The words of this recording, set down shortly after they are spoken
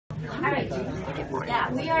All right.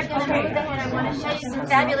 Yeah, we are going to move ahead. I want to show you some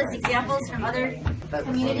fabulous examples from other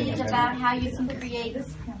communities about how you can create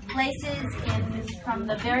places from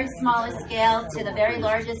the very smallest scale to the very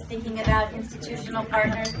largest, thinking about institutional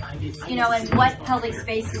partners, you know, and what public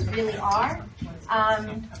spaces really are.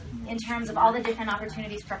 In terms of all the different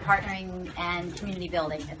opportunities for partnering and community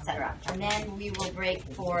building, etc. And then we will break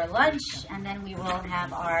for lunch, and then we will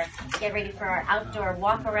have get ready for our outdoor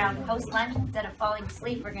walk around post-lunch. Instead of falling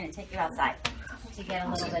asleep, we're going to take you outside to get a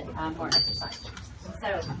little bit more exercise. So,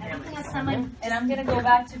 I think we have someone... And I'm going to go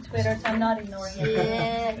back to Twitter, so I'm not ignoring it.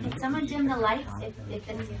 Yeah, can someone dim the lights, if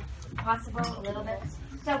it's possible, a little bit?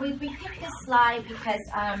 So we picked this slide because...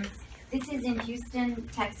 this is in Houston,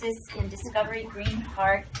 Texas, in Discovery Green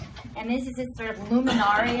Park, and this is this sort of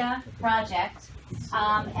luminaria project,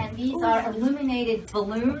 and these are illuminated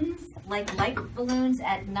balloons, like light balloons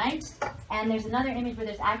at night, and there's another image where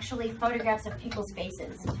there's actually photographs of people's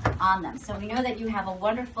faces on them. So we know that you have a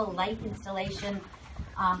wonderful light installation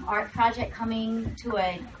art project coming to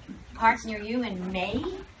a park near you in May,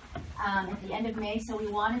 at the end of May, so we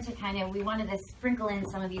wanted to sprinkle in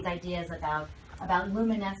some of these ideas about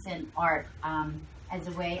luminescent art as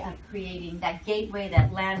a way of creating that gateway,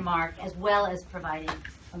 that landmark, as well as providing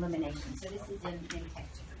illumination. So this is in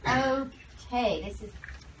texture. Okay, this is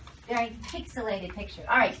very pixelated picture.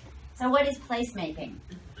 All right, so what is placemaking?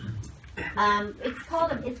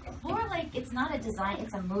 It's more like, it's not a design,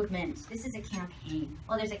 it's a movement. This is a campaign.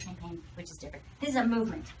 Well, there's a campaign, which is different. This is a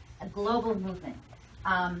movement, a global movement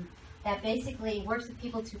that basically works with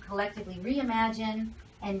people to collectively reimagine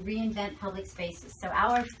and reinvent public spaces. So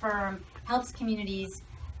our firm helps communities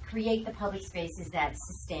create the public spaces that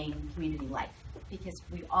sustain community life, because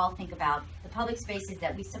we all think about the public spaces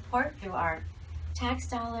that we support through our tax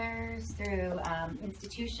dollars, through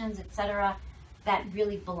institutions, etc., that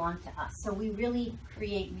really belong to us. So we really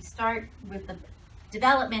we start with the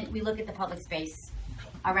development, we look at the public space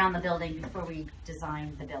around the building before we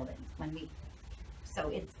design the building. So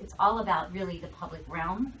it's all about really the public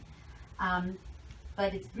realm.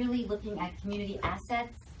 But it's really looking at community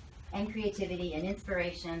assets and creativity and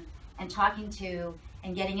inspiration and talking to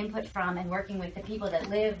and getting input from and working with the people that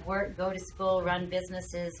live, work, go to school, run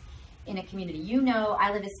businesses in a community. You know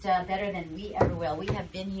Isla Vista better than we ever will. We have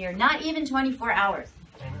been here not even 24 hours.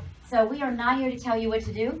 So we are not here to tell you what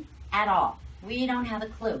to do at all. We don't have a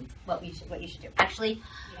clue what you should do. Actually,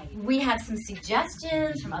 we have some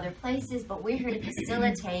suggestions from other places, but we're here to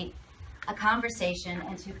facilitate a conversation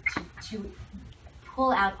and to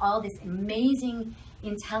pull out all this amazing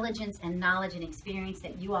intelligence and knowledge and experience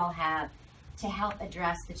that you all have to help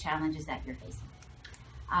address the challenges that you're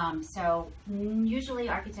facing. So usually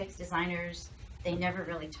architects, designers, they never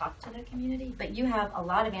really talk to the community, but you have a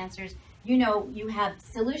lot of answers. You know, you have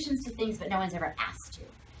solutions to things, but no one's ever asked you,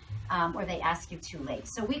 or they ask you too late.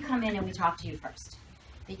 So we come in and we talk to you first,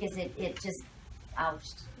 because I'll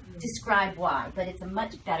describe why, but it's a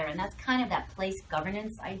much better, and that's kind of that place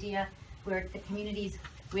governance idea, where the community's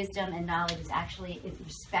wisdom and knowledge is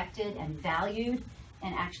respected and valued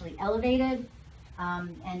and actually elevated,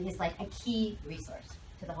 and is like a key resource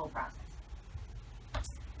to the whole process.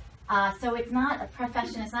 So it's not a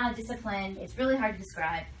profession, it's not a discipline, it's really hard to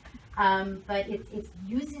describe, but it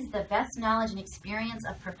uses the best knowledge and experience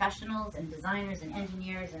of professionals and designers and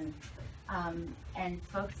engineers and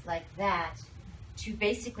folks like that to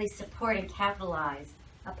basically support and capitalize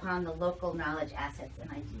upon the local knowledge, assets,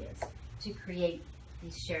 and ideas to create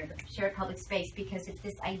these shared public space, because it's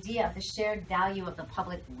this idea of the shared value of the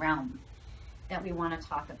public realm that we want to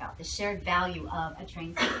talk about, the shared value of a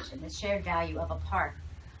train station, the shared value of a park,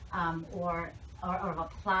 or of a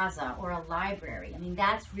plaza or a library. I mean,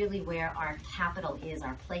 that's really where our capital is,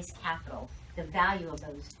 our place capital, the value of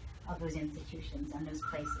those institutions and those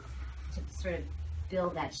places, to sort of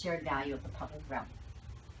build that shared value of the public realm.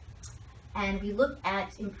 And we look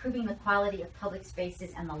at improving the quality of public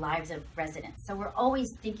spaces and the lives of residents. So we're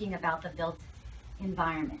always thinking about the built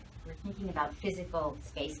environment. We're thinking about physical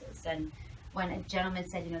spaces. And when a gentleman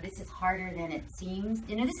said, you know, this is harder than it seems,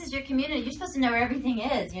 you know, this is your community. You're supposed to know where everything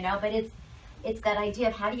is, you know, but it's that idea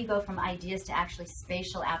of how do you go from ideas to actually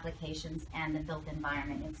spatial applications and the built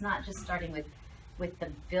environment. It's not just starting with the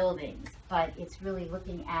buildings, but it's really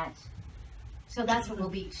looking at. So that's what we'll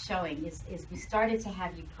be showing, is we started to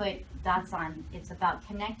have you put dots on. It's about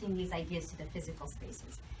connecting these ideas to the physical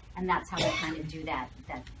spaces. And that's how we kind of do that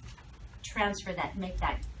transfer, make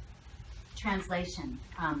that translation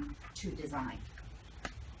to design.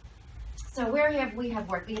 So where have we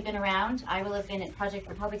worked? We have been around. I will have been at Project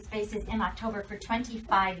for Public Spaces in October for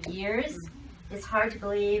 25 years. It's hard to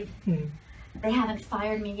believe. They haven't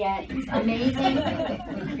fired me yet. It's amazing.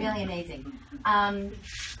 It's really amazing.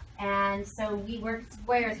 And so we work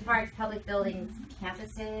squares, parks, public buildings,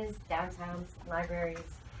 campuses, downtowns, libraries,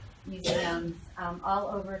 museums, all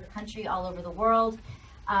over the country, all over the world.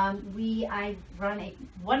 I run a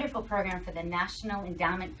wonderful program for the National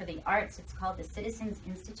Endowment for the Arts. It's called the Citizens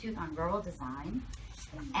Institute on Rural Design.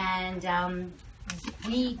 And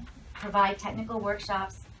we provide technical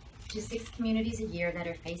workshops to 6 communities a year that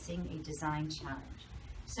are facing a design challenge.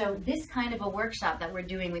 So this kind of a workshop that we're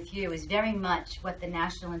doing with you is very much what the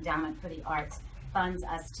National Endowment for the Arts funds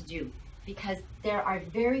us to do, because there are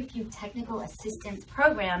very few technical assistance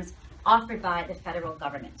programs offered by the federal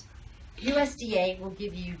government. USDA will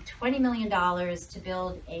give you $20 million to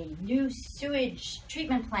build a new sewage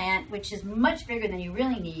treatment plant, which is much bigger than you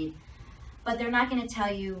really need, but they're not going to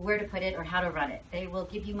tell you where to put it or how to run it. They will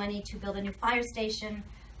give you money to build a new fire station,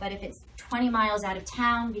 but if it's 20 miles out of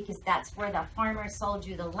town, because that's where the farmer sold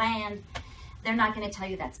you the land, they're not going to tell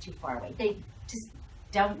you that's too far away. They just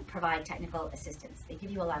don't provide technical assistance. They give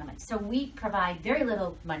you a lot of money. So we provide very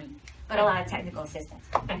little money, but a lot of technical assistance.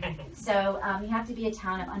 So you have to be a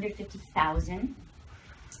town of under 50,000.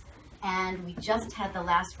 And we just had the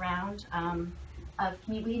last round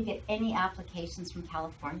we didn't get any applications from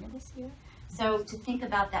California this year. So to think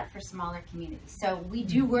about that for smaller communities. So we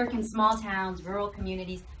do work in small towns, rural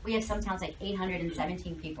communities. We have some towns like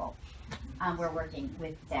 817 people we're working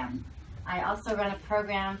with them. I also run a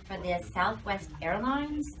program for the Southwest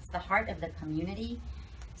Airlines. It's the heart of the community.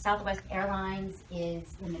 Southwest Airlines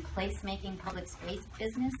is in the placemaking public space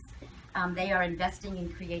business. They are investing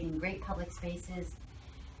in creating great public spaces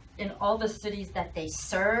in all the cities that they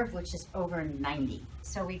serve, which is over 90.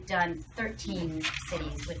 So we've done 13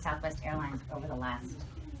 cities with Southwest Airlines over the last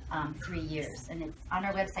 3 years. And it's on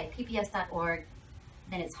our website, pps.org.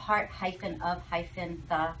 Then it's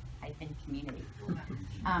heart-of-the-community.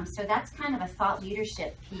 So that's kind of a thought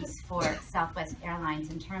leadership piece for Southwest Airlines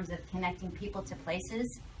in terms of connecting people to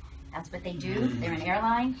places. That's what they do. They're an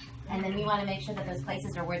airline. And then we want to make sure that those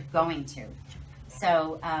places are worth going to.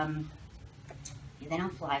 So they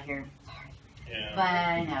don't fly here, sorry. Yeah. But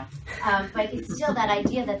I know. But it's still that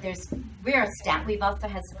idea that we're astounded. We've also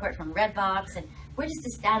had support from Redbox, and we're just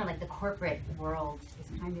astounded, like the corporate world is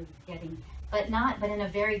kind of getting, but in a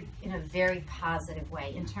very positive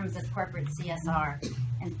way in terms of corporate CSR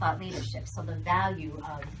and thought leadership. So the value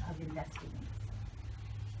of investing in this.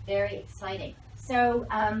 Very exciting. So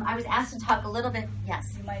I was asked to talk a little bit. Yes.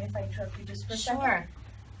 Do you mind if I interrupt you just for a second? Sure.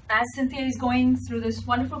 As Cynthia is going through this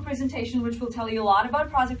wonderful presentation, which will tell you a lot about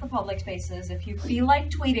Project for Public Spaces, if you feel like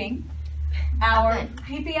tweeting, our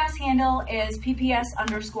PPS handle is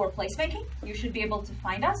PPS_placemaking. You should be able to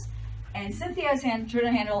find us. And Cynthia's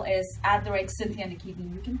Twitter handle is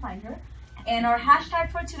 @CynthiaNikiti. You can find her. And our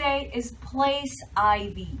hashtag for today is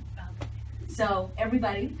PlaceIV. So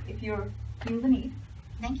everybody, if you feel the need,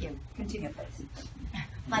 thank you. Continue, please.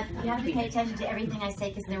 But you have to pay attention to everything I say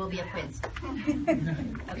because there will be a quiz.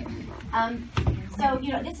 Okay. So,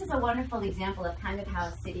 this is a wonderful example of kind of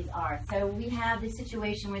how cities are. So we have this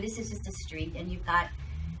situation where this is just a street, and you've got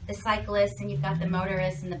the cyclists, and you've got the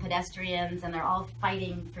motorists, and the pedestrians, and they're all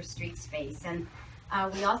fighting for street space. And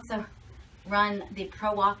we also run the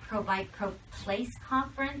Pro Walk, Pro Bike, Pro Place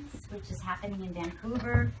conference, which is happening in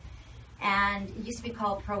Vancouver. And it used to be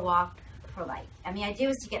called Pro Walk, Pro Bike. And the idea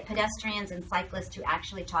was to get pedestrians and cyclists to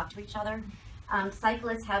actually talk to each other.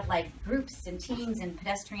 Cyclists have like groups and teams, and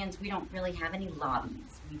pedestrians, we don't really have any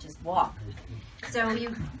lobbies. We just walk. So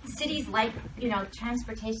cities like,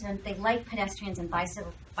 transportation, they like pedestrians and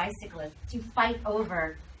bicyclists to fight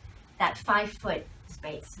over that 5-foot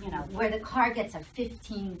space, where the car gets a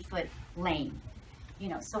 15-foot lane.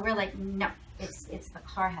 So we're like, no, it's the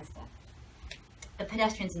car has to. The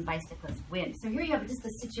pedestrians and bicyclists win. So here you have just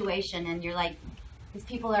a situation, and you're like, these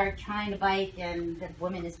people are trying to bike, and the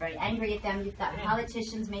woman is very angry at them. You've got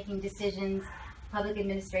politicians making decisions, public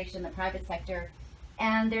administration, the private sector,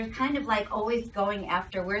 and they're kind of like always going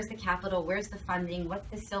after where's the capital, where's the funding, what's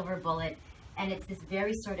the silver bullet, and it's this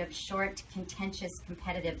very sort of short, contentious,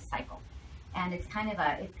 competitive cycle, and it's kind of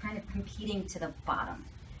competing to the bottom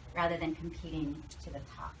rather than competing to the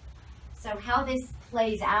top. So how this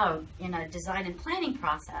plays out in a design and planning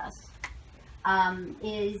process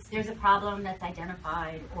is there's a problem that's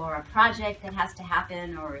identified, or a project that has to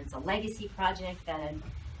happen, or it's a legacy project that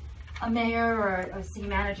a mayor or a city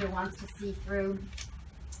manager wants to see through.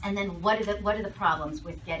 And then what are the problems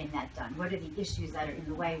with getting that done? What are the issues that are in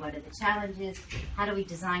the way? What are the challenges? How do we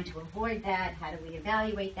design to avoid that? How do we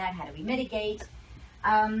evaluate that? How do we mitigate?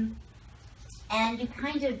 And you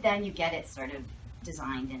then you get it sort of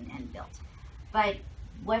designed and built. But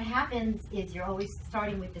what happens is you're always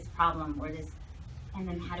starting with this problem or this, and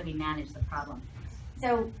then how do we manage the problem?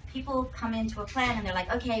 So people come into a plan and they're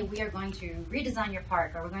like, okay, we are going to redesign your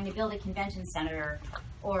park, or we're going to build a convention center,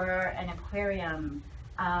 or an aquarium,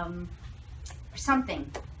 or something.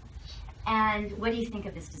 And what do you think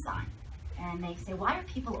of this design? And they say, why are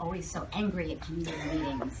people always so angry at community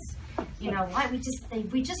meetings? You know, why we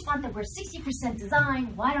just want that we're 60%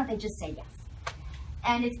 design. Why don't they just say yes?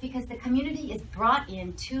 And it's because the community is brought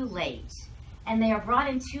in too late. And they are brought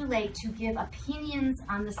in too late to give opinions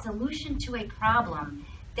on the solution to a problem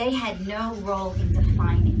they had no role in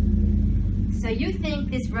defining. So you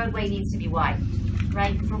think this roadway needs to be wide,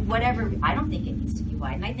 right? For whatever, I don't think it needs to be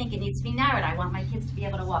wide, and I think it needs to be narrowed. I want my kids to be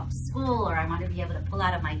able to walk to school, or I want to be able to pull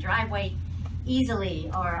out of my driveway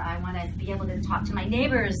easily, or I want to be able to talk to my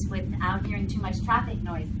neighbors without hearing too much traffic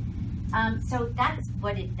noise. So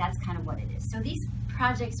that's kind of what it is. So these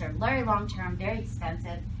projects are very long-term, very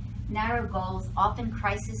expensive, narrow goals, often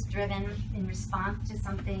crisis-driven in response to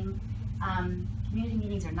something. Community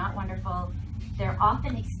meetings are not wonderful. They're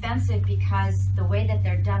often expensive because the way that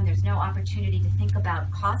they're done, there's no opportunity to think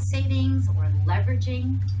about cost savings or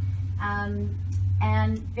leveraging.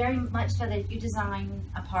 And very much so that if you design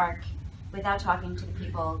a park without talking to the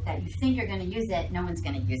people that you think are going to use it, no one's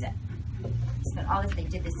going to use it. So all this, they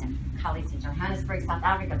did this in colleagues in Johannesburg, South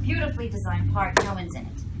Africa, beautifully designed park, no one's in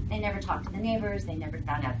it. They never talked to the neighbors, they never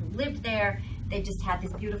found out who lived there, they just had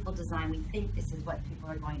this beautiful design. We think this is what people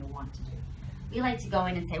are going to want to do. We like to go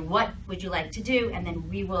in and say, what would you like to do? And then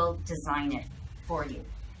we will design it for you.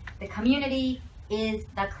 The community is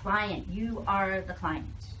the client. You are the client.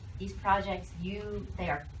 These projects,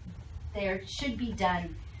 they should be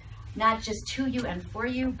done not just to you and for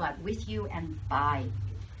you, but with you and by you.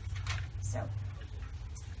 So,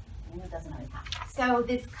 and it doesn't always happen. So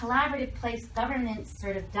this collaborative place governance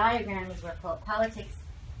sort of diagram is where politics,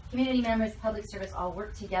 community members, public service all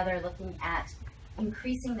work together, looking at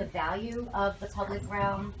increasing the value of the public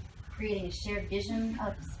realm, creating a shared vision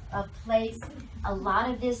of place. A lot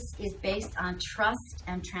of this is based on trust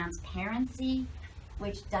and transparency,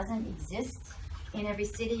 which doesn't exist in every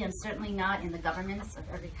city and certainly not in the governments of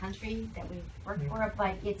every country that we work for,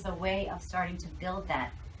 but it's a way of starting to build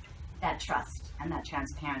that trust and that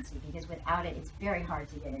transparency, because without it, it's very hard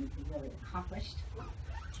to get anything really accomplished.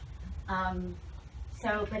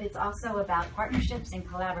 But it's also about partnerships and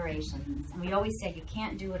collaborations. And we always say you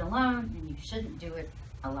can't do it alone and you shouldn't do it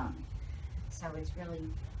alone. So it's really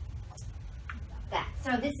that.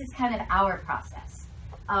 So this is kind of our process,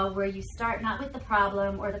 where you start not with the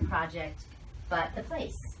problem or the project, but the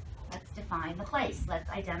place. Let's define the place. Let's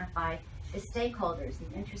identify the stakeholders,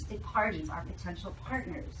 the interested parties, our potential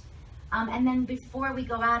partners. And then before we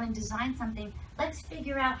go out and design something, let's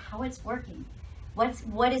figure out how it's working.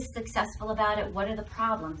 What is successful about it? What are the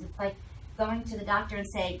problems? It's like going to the doctor and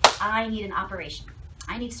say, I need an operation.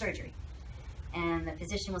 I need surgery. And the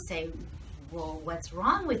physician will say, well, what's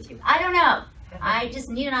wrong with you? I don't know. I just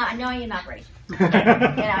need I know I need an operation.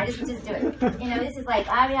 I just do it. This is like,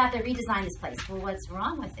 I have to redesign this place. Well, what's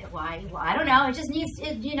wrong with it? Why? Well, I don't know. It just needs,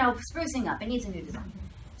 sprucing up. It needs a new design.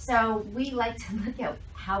 So we like to look at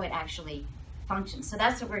how it actually functions. So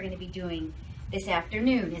that's what we're going to be doing this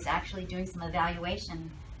afternoon, is actually doing some evaluation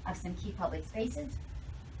of some key public spaces,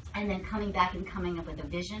 and then coming back and coming up with a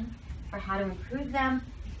vision for how to improve them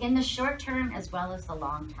in the short term as well as the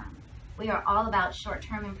long term. We are all about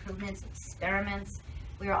short-term improvements, experiments.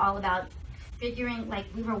 We are all about figuring, like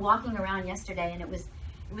we were walking around yesterday and it was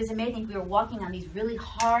amazing. We were walking on these really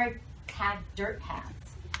hard packed dirt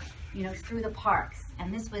paths, through the parks.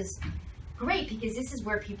 And this was great because this is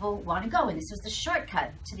where people want to go. And this was the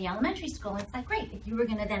shortcut to the elementary school. And it's like, great, if you were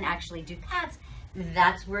going to then actually do paths,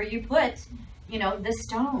 that's where you put, the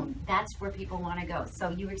stone. That's where people want to go. So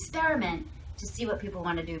you experiment to see what people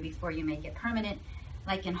want to do before you make it permanent.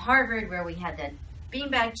 Like in Harvard, where we had the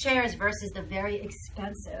beanbag chairs versus the very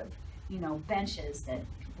expensive, benches that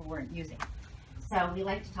people weren't using. So we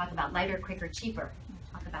like to talk about lighter, quicker, cheaper.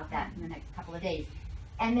 We'll talk about that in the next couple of days.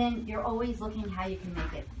 And then you're always looking how you can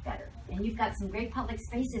make it better. And you've got some great public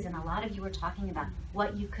spaces, and a lot of you are talking about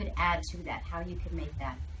what you could add to that, how you could make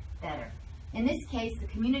that better. In this case, the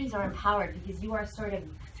communities are empowered because you are sort of,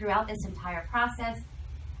 throughout this entire process,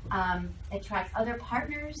 attracts other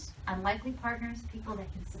partners, unlikely partners, people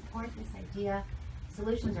that can support this idea.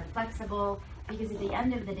 Solutions are flexible, because at the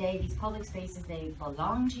end of the day, these public spaces, they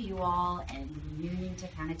belong to you all, and you need to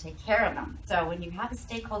kind of take care of them. So when you have a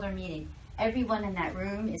stakeholder meeting, everyone in that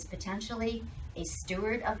room is potentially a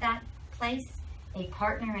steward of that place, a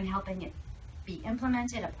partner in helping it be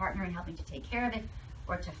implemented, a partner in helping to take care of it,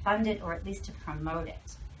 or to fund it, or at least to promote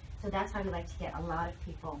it. So that's why we like to get a lot of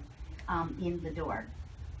people in the door.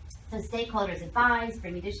 So stakeholders advise,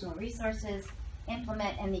 bring additional resources,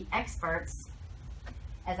 implement, and the experts,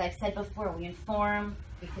 as I've said before, we inform,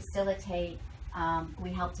 we facilitate,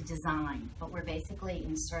 we help to design, but we're basically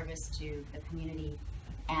in service to the community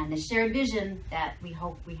and the shared vision that we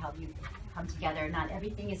hope we help you come together. Not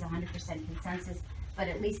everything is 100% consensus, but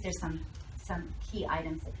at least there's some key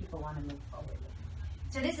items that people want to move forward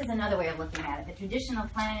with. So this is another way of looking at it. The traditional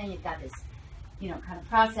planning, you've got this, kind of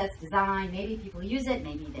process, design, maybe people use it,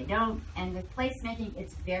 maybe they don't. And with placemaking,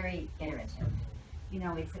 it's very iterative.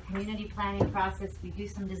 It's a community planning process. We do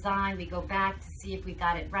some design, we go back to see if we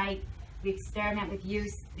got it right. We experiment with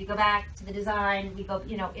use, we go back to the design, we go,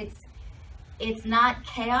 it's not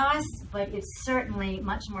chaos, but it's certainly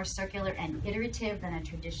much more circular and iterative than a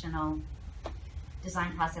traditional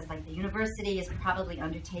design process like the university is probably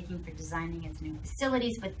undertaking for designing its new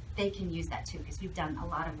facilities, but they can use that too, because we've done a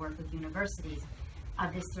lot of work with universities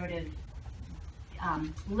of this sort of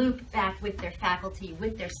loop back with their faculty,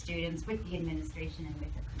 with their students, with the administration, and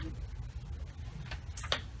with the community.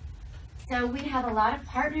 So we have a lot of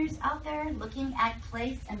partners out there looking at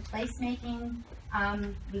place and placemaking.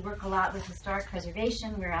 We work a lot with historic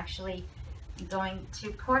preservation. We're actually going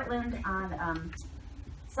to Portland on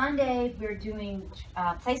Sunday. We're doing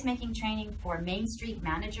placemaking training for Main Street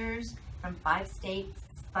managers from 5 states,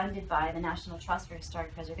 funded by the National Trust for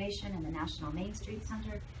Historic Preservation and the National Main Street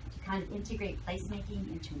Center, to kind of integrate placemaking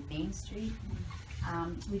into Main Street.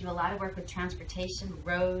 We do a lot of work with transportation,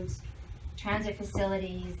 roads, transit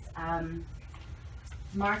facilities,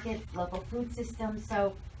 markets, local food systems.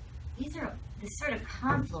 So these are this sort of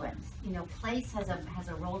confluence. Place has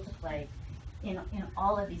a role to play in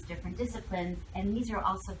all of these different disciplines, and these are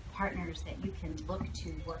also partners that you can look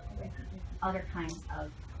to work with. Other kinds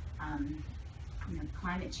of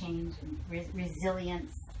climate change and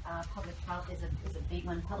resilience. Public health is a big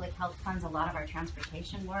one. Public health funds a lot of our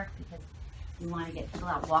transportation work because we want to get people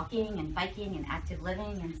out walking and biking and active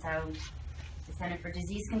living, and so the Center for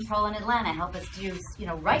Disease Control in Atlanta help us do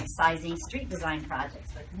right-sizing street design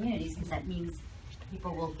projects for communities, because that means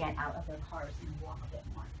people will get out of their cars and walk a bit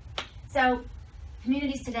more. So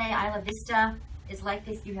communities today, Isla Vista is like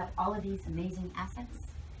this. You have all of these amazing assets.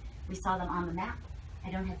 We saw them on the map.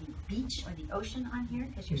 I don't have the beach or the ocean on here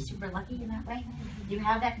because you're super lucky in that way. You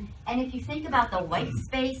have that. And if you think about the white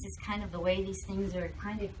space, it's kind of the way these things are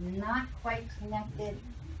kind of not quite connected.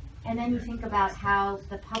 And then you think about how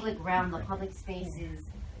the public realm, the public spaces,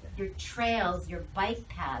 your trails, your bike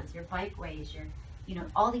paths, your bikeways, your,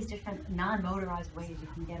 all these different non-motorized ways you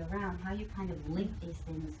can get around, how you kind of link these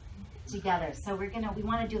things together. So we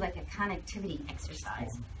want to do like a connectivity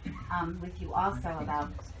exercise with you also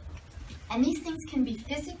about, and these things can be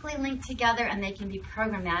physically linked together, and they can be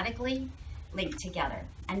programmatically linked together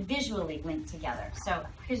and visually linked together. So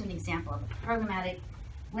here's an example of a programmatic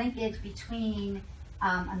linkage between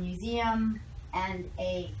a museum and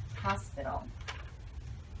a hospital.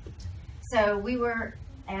 So we were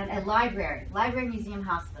at a library, museum,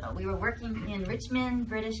 hospital. We were working in Richmond,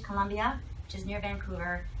 British Columbia, which is near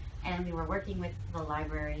Vancouver, and we were working with the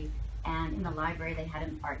library. And in the library, they had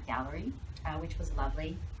an art gallery, which was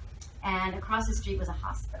lovely. And across the street was a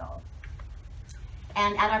hospital.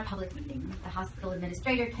 And at our public meeting, the hospital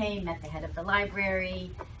administrator came, met the head of the library,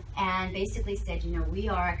 and basically said, we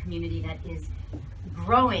are a community that is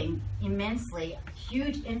growing immensely, a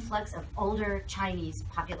huge influx of older Chinese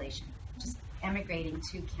population, just emigrating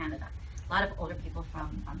to Canada. A lot of older people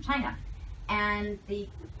from China. And the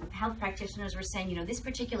health practitioners were saying, this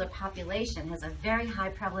particular population has a very high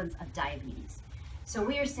prevalence of diabetes. So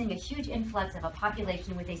we are seeing a huge influx of a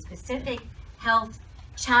population with a specific health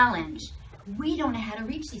challenge. We don't know how to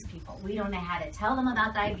reach these people. We don't know how to tell them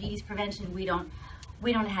about diabetes prevention. We don't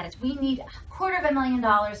know how to. We need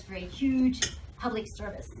 $250,000 for a huge public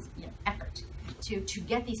service effort to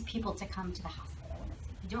get these people to come to the hospital.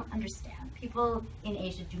 You don't understand. People in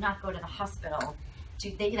Asia do not go to the hospital.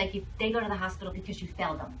 They go to the hospital because you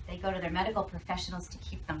failed them. They go to their medical professionals to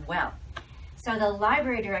keep them well. So the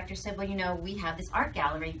library director said, well, we have this art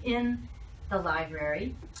gallery in the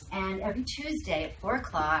library, and every Tuesday at 4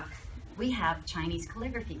 o'clock, we have Chinese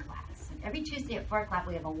calligraphy class. And every Tuesday at 4 o'clock,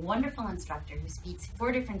 we have a wonderful instructor who speaks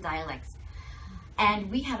 4 different dialects.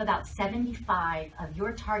 And we have about 75 of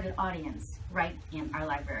your target audience right in our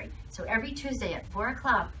library. So every Tuesday at 4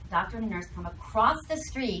 o'clock, the doctor and the nurse come across the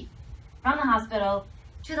street from the hospital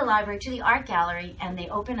to the library, to the art gallery, and they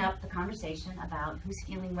open up the conversation about who's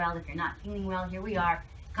feeling well. If you're not feeling well, here we are.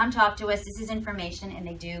 Come talk to us. This is information, and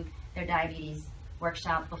they do their diabetes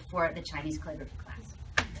workshop before the Chinese calligraphy class.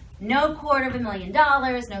 No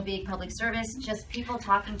 $250,000, no big public service, just people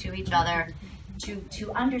talking to each other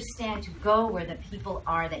to understand, to go where the people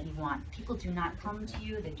are that you want. People do not come to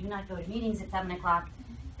you, they do not go to meetings at 7 o'clock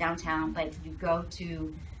downtown, but you go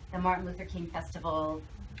to the Martin Luther King Festival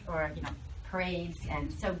or, parades,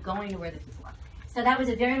 and so going to where the people are. So that was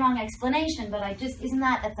a very long explanation, but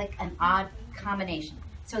that's like an odd combination.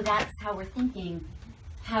 So that's how we're thinking,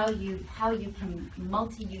 how you can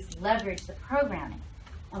multi-use leverage the programming.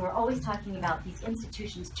 And we're always talking about these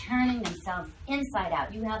institutions turning themselves inside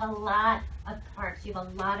out. You have a lot of parks, you have a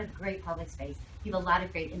lot of great public space, you have a lot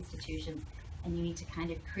of great institutions, and you need to kind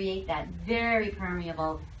of create that very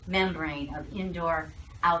permeable membrane of indoor,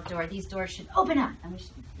 outdoor. These doors should open up, and we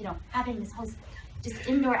should, having this whole, just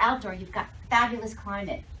indoor, outdoor, you've got fabulous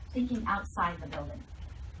climate, thinking outside the building.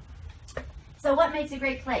 So what makes a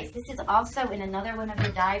great place? This is also in another one of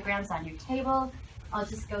your diagrams on your table. I'll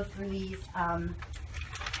just go through these.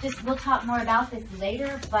 We'll talk more about this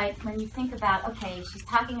later, but when you think about, okay, she's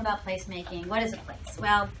talking about placemaking, what is a place?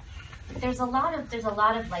 Well, there's a lot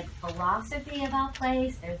of like philosophy about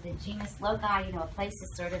place. There's the genus loci, a place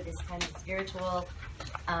is sort of this kind of spiritual,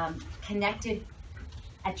 connected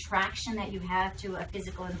attraction that you have to a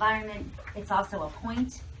physical environment. It's also a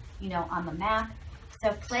point, on the map.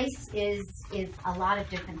 So place is a lot of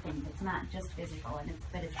different things. It's not just physical,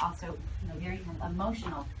 but it's also very kind of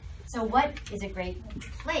emotional. So what is a great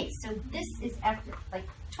place? So this is after like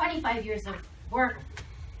 25 years of work,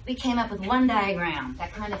 we came up with one diagram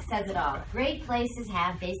that kind of says it all. Great places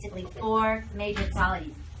have basically 4 major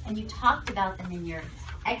qualities, and you talked about them in your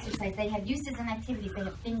exercise. They have uses and activities. They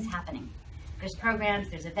have things happening. There's programs,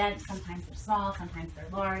 there's events. Sometimes they're small, sometimes they're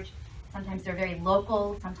large. Sometimes they're very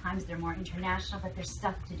local, sometimes they're more international, but there's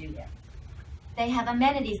stuff to do there. They have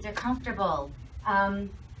amenities, they're comfortable.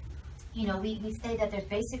 We say that there's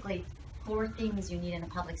basically 4 things you need in a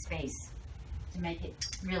public space to make it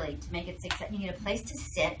successful. You need a place to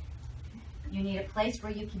sit. You need a place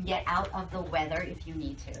where you can get out of the weather if you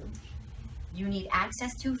need to. You need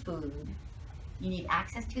access to food. You need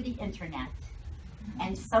access to the internet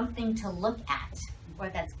and something to look at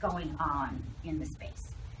what that's going on in the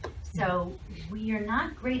space. So we are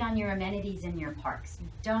not great on your amenities in your parks. You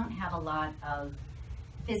don't have a lot of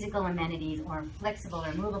physical amenities or flexible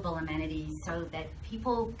or movable amenities so that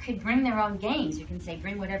people could bring their own games. You can say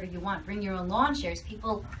bring whatever you want, bring your own lawn chairs.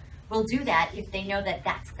 People will do that if they know that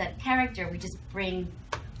that's the character. We just bring,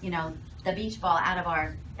 the beach ball out of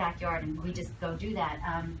our backyard and we just go do that.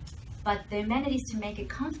 But the amenities to make it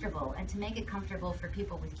comfortable and to make it comfortable for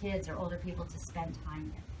people with kids or older people to spend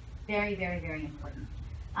time there. Very, very, very important.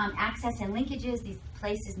 Access and linkages, these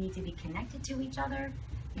places need to be connected to each other.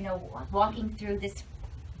 Walking through this,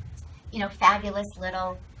 fabulous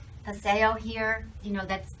little paseo here,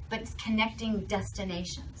 but it's connecting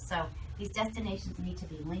destinations. So these destinations need to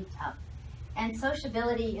be linked up. And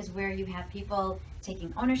sociability is where you have people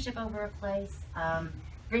taking ownership over a place,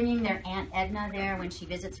 bringing their Aunt Edna there when she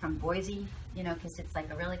visits from Boise, because it's like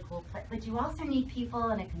a really cool place. But you also need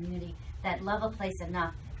people in a community that love a place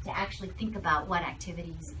enough to actually think about what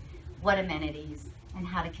activities, what amenities, and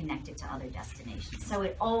how to connect it to other destinations. So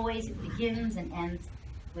it always begins and ends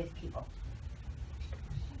with people.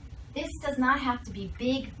 This does not have to be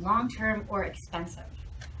big, long-term, or expensive.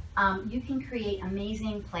 You can create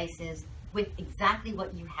amazing places with exactly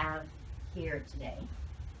what you have here today.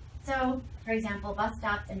 So, for example, bus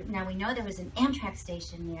stops, and now we know there was an Amtrak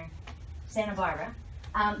station near Santa Barbara.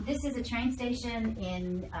 This is a train station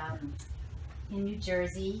in New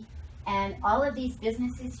Jersey, and all of these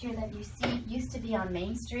businesses here that you see used to be on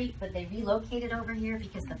Main Street, but they relocated over here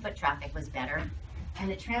because the foot traffic was better, and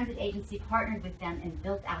the transit agency partnered with them and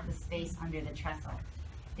built out the space under the trestle.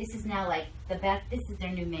 This is now like this is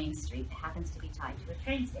their new Main Street. It happens to be tied to a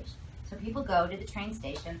train station. So people go to the train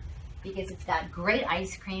station because it's got great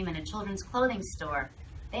ice cream and a children's clothing store.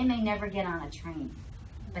 They may never get on a train,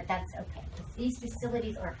 but that's okay. These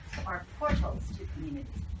facilities are portals to communities.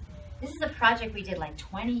 This is a project we did like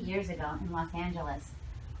 20 years ago in Los Angeles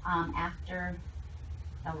after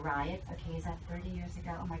the riots. Okay, is that 30 years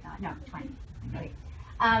ago? Oh my God, no, 20. Okay.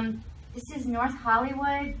 This is North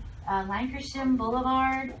Hollywood, Lankershim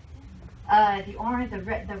Boulevard.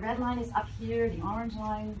 The red line is up here, the orange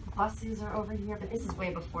line, the buses are over here, but this is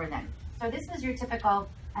way before then. So this was your typical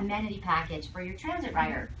amenity package for your transit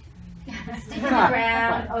rider. Stick in the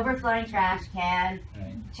ground, overflowing trash can,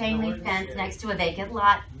 chain link fence next to a vacant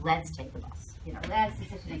lot. Let's take the bus. That's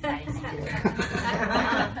such an exciting thing to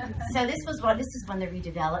do. So this is when the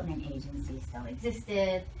redevelopment agency still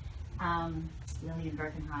existed. Lillian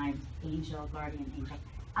Berkenheim, Angel, Guardian Angel.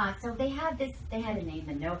 So they had a name,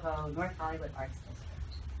 the NoHo, North Hollywood Arts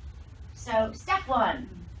District. So step one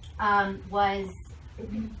was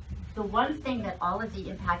the one thing that all of the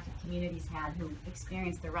impacted communities had who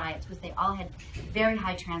experienced the riots was they all had very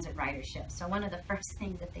high transit ridership. So one of the first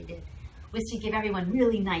things that they did was to give everyone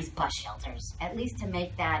really nice bus shelters, at least to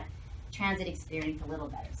make that transit experience a little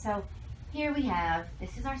better. So here we have,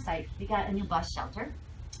 this is our site, we got a new bus shelter.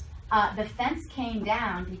 The fence came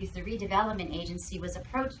down because the redevelopment agency was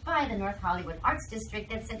approached by the North Hollywood Arts District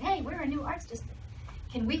that said, hey, we're a new arts district.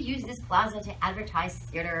 Can we use this plaza to advertise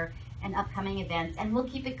theater and upcoming events, and we'll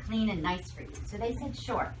keep it clean and nice for you? So they said,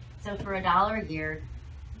 sure. So for $1 a year,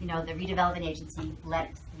 you know, the redevelopment agency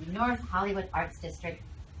let the North Hollywood Arts District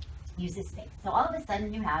use this space. So all of a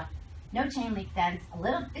sudden you have no chain link fence,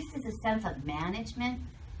 this is a sense of management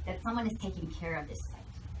that someone is taking care of this site.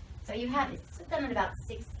 So you have, it's done in about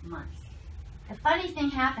 6 months. The funny thing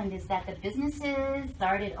happened is that the businesses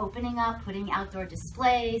started opening up, putting outdoor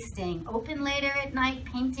displays, staying open later at night,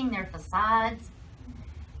 painting their facades.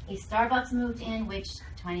 A Starbucks moved in, which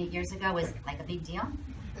 20 years ago was like a big deal,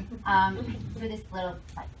 for this little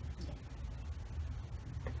site.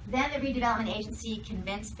 Then the redevelopment agency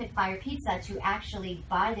convinced Spitfire Pizza to actually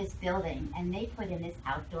buy this building, and they put in this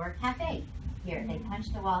outdoor cafe here. They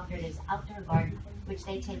punched a wall through this outdoor garden, which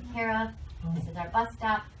they take care of. This is our bus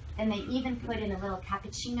stop. Then they even put in a little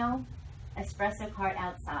cappuccino espresso cart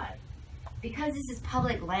outside. Because this is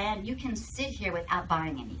public land, you can sit here without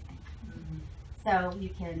buying anything. So you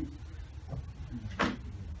can,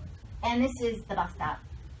 and this is the bus stop.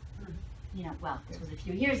 You know, well, this was a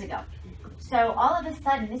few years ago. So all of a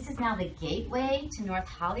sudden, this is now the gateway to North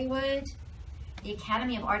Hollywood. The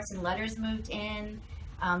Academy of Arts and Letters moved in.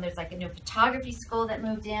 There's like a new photography school that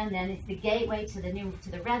moved in. Then it's the gateway to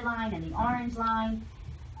the Red Line and the Orange Line.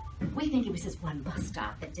 We think it was just one bus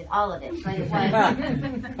stop that did all of it, but it was.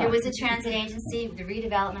 It was a transit agency, the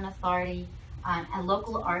redevelopment authority, a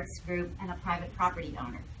local arts group, and a private property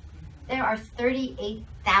owner. There are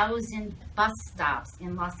 38,000 bus stops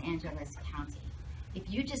in Los Angeles County.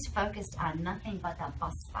 If you just focused on nothing but the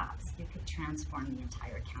bus stops, you could transform the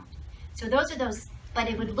entire county. So those are those, but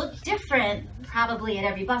it would look different probably at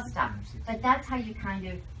every bus stop. But that's how you kind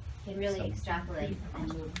of can really extrapolate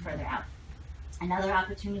and move further out. Another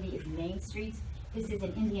opportunity is Main Street. This is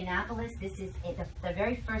in Indianapolis. This is the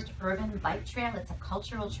very first urban bike trail. It's a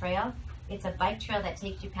cultural trail. It's a bike trail that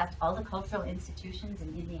takes you past all the cultural institutions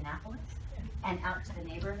in Indianapolis and out to the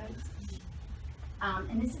neighborhoods.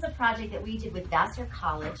 And this is a project that we did with Vassar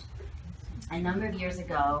College a number of years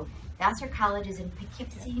ago. Vassar College is in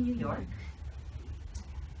Poughkeepsie, New York.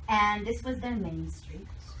 And this was their Main Street.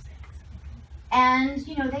 And,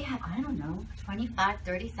 you know, they have, I don't know, 25,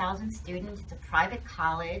 30,000 students. It's a private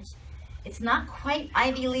college. It's not quite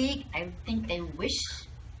Ivy League. I think they wish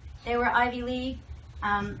they were Ivy League.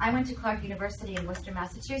 I went to Clark University in Worcester,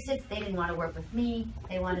 Massachusetts. They didn't want to work with me.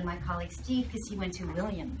 They wanted my colleague Steve because he went to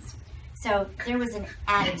Williams. So there was an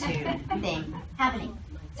attitude thing happening.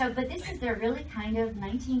 So, but this is their really kind of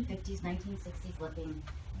 1950s, 1960s looking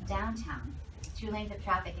downtown. 2 lanes of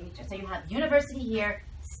traffic in each other. So you have university here,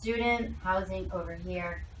 student housing over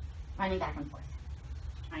here, running back and forth,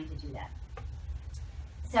 trying to do that.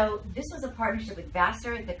 So this was a partnership with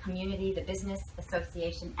Vassar, the community, the business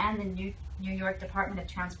association, and the New York Department of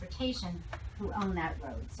Transportation, who own that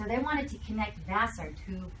road. So they wanted to connect Vassar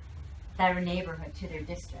to their neighborhood, to their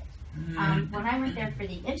district. When I went there for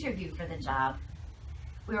the interview for the job,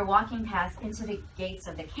 we were walking past into the gates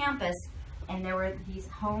of the campus, and there were these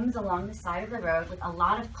homes along the side of the road with a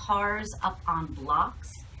lot of cars up on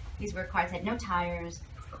blocks. These were cars that had no tires.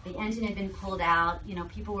 The engine had been pulled out. You know,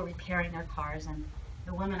 people were repairing their cars, and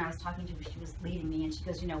the woman I was talking to, she was leading me, and she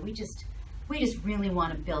goes, you know, we just really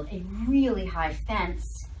want to build a really high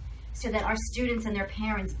fence so that our students and their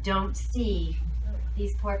parents don't see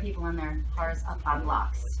these poor people in their cars up on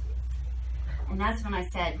blocks. And that's when I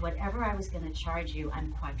said, whatever I was going to charge you,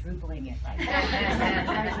 I'm quadrupling it right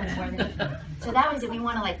now. So that was it. We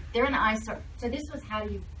want to, like, they're an eyesore. So this was how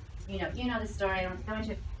you know the story. I don't go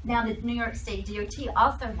into it. Now the New York State DOT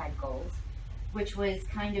also had goals, which was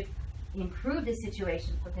kind of improve the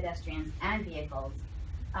situation for pedestrians and vehicles.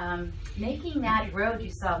 Making that road,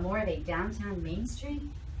 you saw more of a downtown Main Street,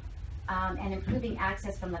 and improving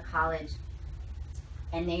access from the college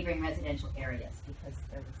and neighboring residential areas because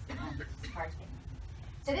there was cars getting.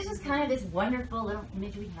 So this was kind of this wonderful little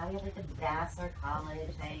image we had of the Vassar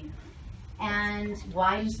College thing, and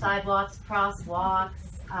widened sidewalks,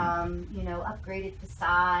 crosswalks, you know, upgraded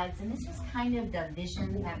facades, and this was kind of the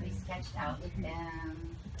vision that we sketched out with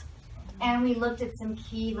them. And we looked at some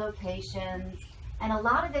key locations, and a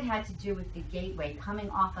lot of it had to do with the gateway coming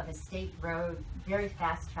off of a state road, very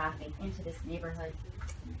fast traffic into this neighborhood.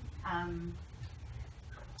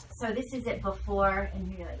 So this is it before,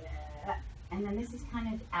 and you're like, and then this is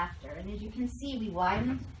kind of after. And as you can see, we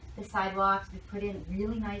widened the sidewalks. We put in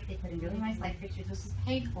really nice. They put in really nice light fixtures. This is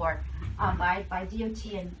paid for by DOT,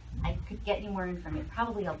 and I could get you more information.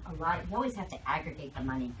 Probably a lot. You always have to aggregate the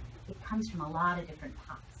money. It comes from a lot of different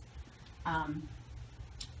pots,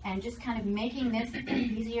 and just kind of making this an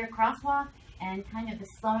easier crosswalk, and kind of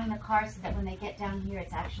slowing the car so that when they get down here,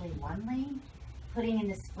 it's actually one lane. Putting in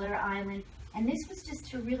the splitter island, and this was just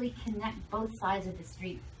to really connect both sides of the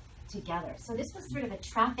street together. So this was sort of a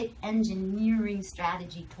traffic engineering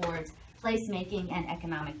strategy towards placemaking and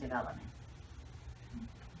economic development.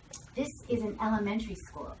 This is an elementary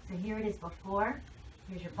school. So here it is before.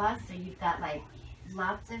 Here's your bus. So you've got like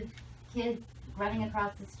lots of kids running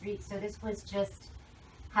across the street. So this was just,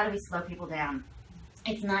 how do we slow people down?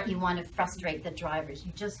 It's not you want to frustrate the drivers.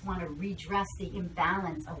 You just want to redress the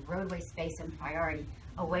imbalance of roadway space and priority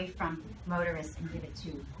away from motorists and give it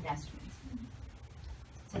to pedestrians.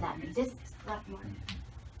 So that means this left more.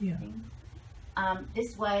 Yeah.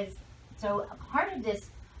 This was, so a part of this,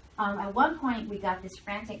 at one point we got this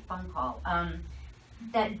frantic phone call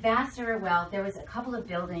that Vassar, well, there was a couple of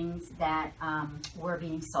buildings that were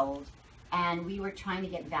being sold, and we were trying to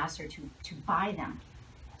get Vassar to buy them.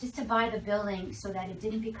 Just to buy the building so that it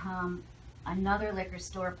didn't become another liquor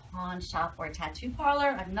store, pawn shop, or tattoo parlor.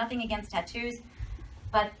 I have nothing against tattoos,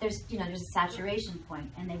 but there's a saturation point,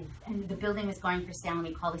 and the building was going for sale, and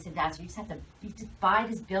we called. We said, Vassar, you just have to buy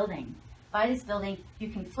this building. Buy this building. You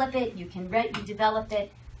can flip it. You can develop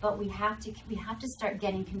it, but we have to start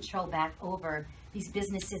getting control back over these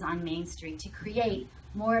businesses on Main Street to create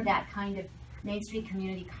more of that kind of Main Street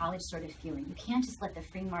community college sort of feeling. You can't just let the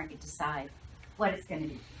free market decide what it's going to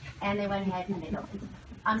be. And they went ahead and they built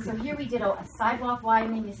it. So here we did a sidewalk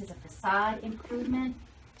widening. This is a facade improvement,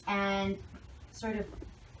 and sort of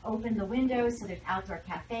opened the windows so there's outdoor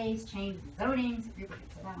cafes, changed the zoning so people can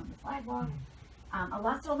sit out on the sidewalk.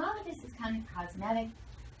 So a lot of this is kind of cosmetic.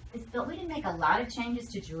 We didn't make a lot of changes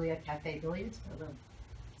to Julia Cafe Billiards, although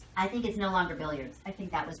I think it's no longer billiards. I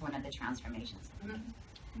think that was one of the transformations.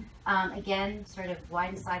 Again, sort of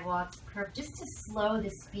widen sidewalks, curb, just to slow the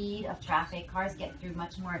speed of traffic. Cars get through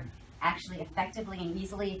much more actually effectively and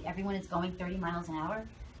easily. Everyone is going 30 miles an hour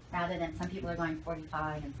rather than some people are going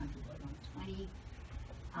 45 and some people are going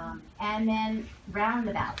 20. And then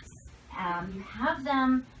roundabouts. You have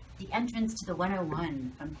them, the entrance to the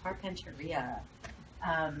 101 from Carpinteria.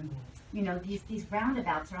 These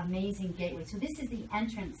roundabouts are amazing gateways. So this is the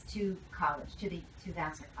entrance to college, to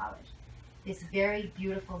Vassar College. This very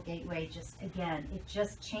beautiful gateway, it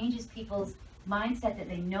just changes people's mindset that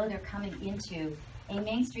they know they're coming into a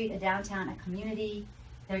Main Street, a downtown, a community.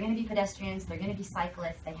 They're going to be pedestrians, they're going to be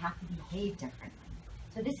cyclists, they have to behave differently.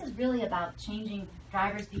 So this is really about changing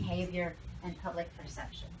drivers' behavior and public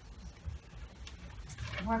perception.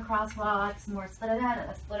 More crosswalks, more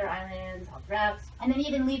splitter islands, off routes, and then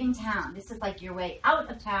even leaving town. This is like your way out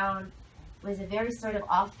of town. It was a very sort of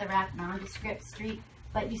off-the-rack, nondescript street.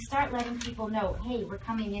 But you start letting people know, hey, we're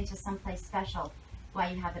coming into someplace special.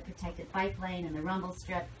 Why you have the protected bike lane and the rumble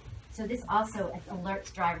strip. So this also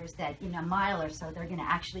alerts drivers that in a mile or so, they're going to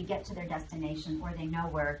actually get to their destination, or they know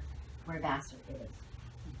where Vassar is.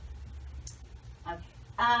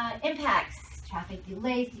 Okay. Impacts. Traffic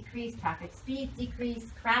delays decrease, traffic speeds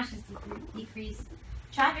decrease, crashes decrease.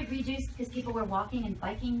 Traffic reduced because people were walking and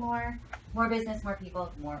biking more. More business, more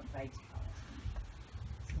people, more right.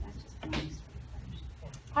 So that's just one.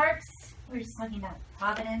 Parks, we're just looking at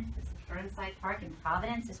Providence. This is Burnside Park in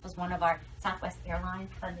Providence. This was one of our Southwest Airlines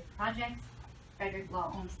funded projects. Frederick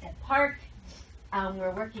Law Olmsted Park. We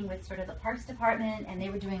were working with sort of the Parks Department, and they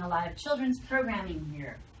were doing a lot of children's programming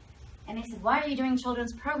here. And they said, why are you doing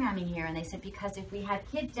children's programming here? And they said, because if we have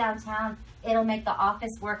kids downtown, it'll make the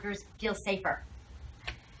office workers feel safer.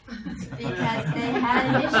 Because they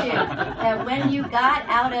had an issue that when you got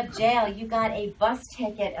out of jail, you got a bus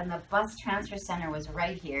ticket, and the bus transfer center was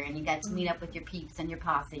right here, and you got to meet up with your peeps and your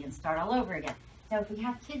posse and start all over again. So if we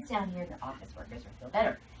have kids down here, the office workers will feel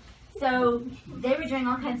better. So they were doing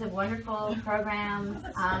all kinds of wonderful programs.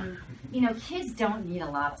 Kids don't need a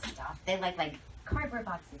lot of stuff. They like cardboard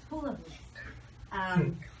boxes, hula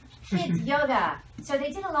hoops, kids yoga. So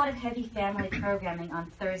they did a lot of heavy family programming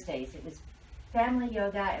on Thursdays. It was family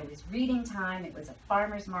yoga, it was reading time, it was a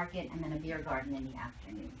farmer's market, and then a beer garden in the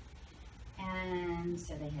afternoon. And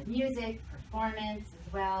so they had music, performance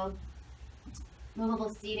as well, movable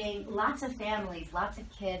seating, lots of families, lots of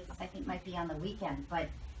kids. This I think might be on the weekend, but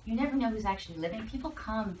you never know who's actually living. People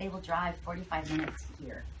come, they will drive 45 minutes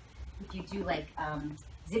here. If you do like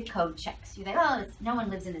zip code checks. You're like, oh, no one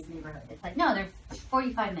lives in this neighborhood. It's like, no, they're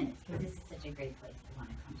 45 minutes because this is such a great place they want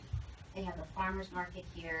to come to. They have the farmer's market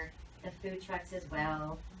here, the food trucks as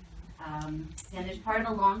well. And there's part of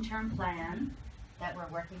a long-term plan that we're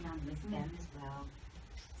working on with them as well.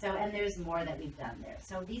 So, and there's more that we've done there.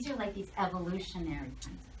 So these are like these evolutionary kinds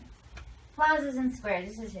of things. Plazas and squares.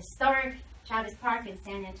 This is historic Chavez Park in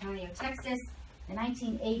San Antonio, Texas. The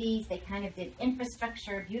 1980s, they kind of did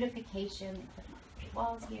infrastructure, beautification. They put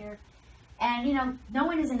walls here. And, you know, no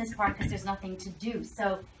one is in this park because there's nothing to do.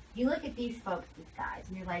 So you look at these folks, these guys,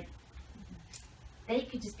 and you're like, they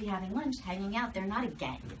could just be having lunch, hanging out. They're not a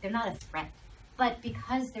gang. They're not a threat. But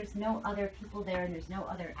because there's no other people there and there's no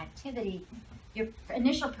other activity, your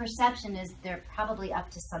initial perception is they're probably up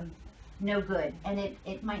to some no good. And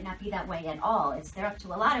it might not be that way at all. They're up to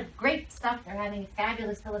a lot of great stuff. They're having a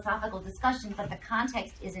fabulous philosophical discussion, but the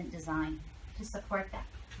context isn't designed to support that.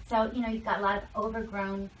 So, you know, you've got a lot of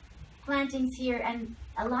overgrown plantings here, and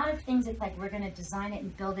a lot of things, it's like we're going to design it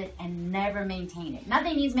and build it and never maintain it.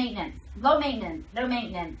 Nothing needs maintenance. Low maintenance, no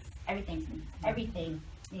maintenance. Everything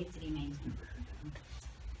needs to be maintained.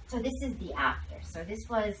 So this is the after. So this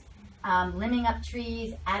was limbing up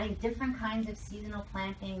trees, adding different kinds of seasonal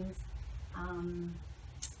plantings.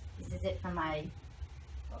 This is it from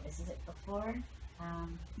this is it before.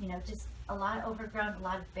 You know, just a lot of overgrown, a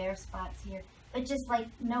lot of bare spots here. But just like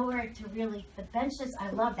nowhere to really, the benches, I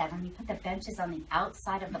love that. When you put the benches on the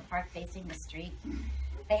outside of the park facing the street.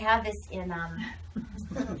 They have this in,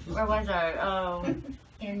 where was our, oh,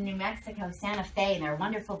 in New Mexico, Santa Fe, in their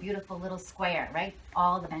wonderful, beautiful little square, right?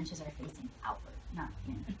 All the benches are facing outward, not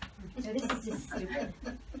in. So this is just stupid,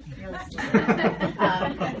 really stupid.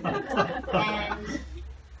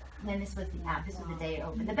 And then this was the day it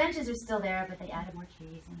opened. The benches are still there, but they added more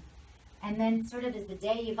trees. And then sort of as the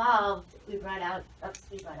day evolved, we brought out all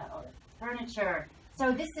the furniture.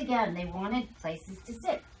 So this again, they wanted places to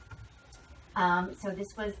sit. So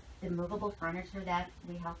this was the movable furniture that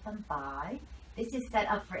we helped them buy. This is set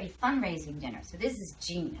up for a fundraising dinner. So this is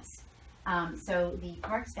genius. So the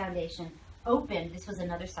Parks Foundation opened, this was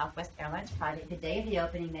another Southwest Airlines project. The day of the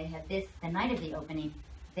opening, they had this. The night of the opening,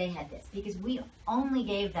 they had this. Because we only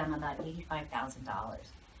gave them about $85,000.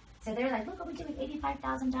 So they're like, look what we did with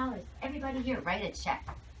 $85,000. Everybody here, write a check.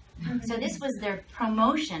 So this was their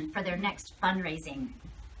promotion for their next fundraising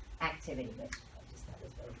activity, which I just thought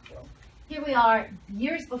was very cool. Here we are,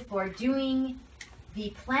 years before, doing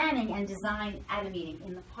the planning and design at a meeting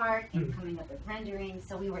in the park and coming up with renderings.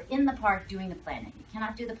 So we were in the park doing the planning. You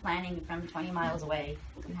cannot do the planning from 20 miles away.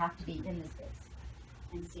 You have to be in the space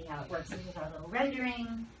and see how it works. So here's our little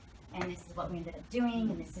rendering, and this is what we ended up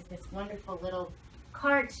doing, and this is this wonderful little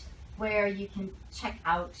cart where you can check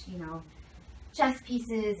out, you know, chess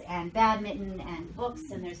pieces and badminton and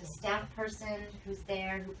books, and there's a staff person who's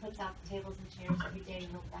there who puts out the tables and chairs every day,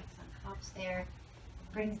 and back some cups there,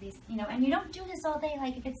 brings these, you know, and you don't do this all day.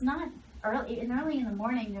 Like if it's not early in the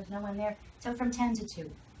morning, there's no one there. So from 10 to 2,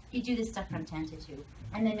 you do this stuff from 10 to 2,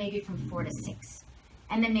 and then maybe from 4 to 6,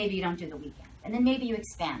 and then maybe you don't do the weekend, and then maybe you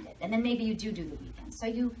expand it, and then maybe you do the weekend. So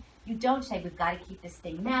you don't say, we've got to keep this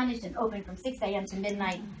thing managed and open from 6 a.m. to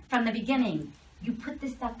midnight from the beginning. You put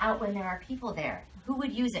this stuff out when there are people there. Who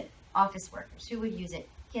would use it? Office workers. Who would use it?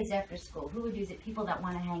 Kids after school. Who would use it? People that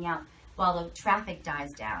want to hang out while the traffic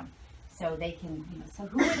dies down. So they can, you know, so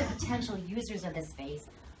who are the potential users of this space?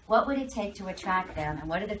 What would it take to attract them? And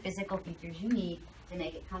what are the physical features you need to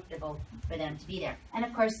make it comfortable for them to be there? And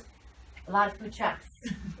of course, a lot of food trucks.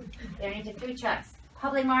 They're into food trucks.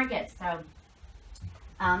 Public markets. So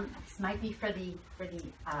this might be for the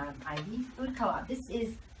IV Food Co-op. This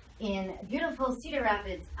is in beautiful Cedar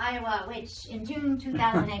Rapids, Iowa, which in June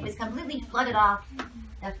 2008 was completely flooded off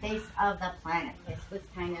the face of the planet. This was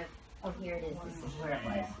kind of, oh, here it is. This is where it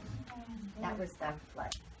was. That was the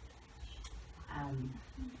flood.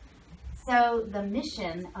 So the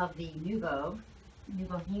mission of the New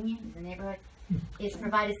Bohemian is the neighborhood, is to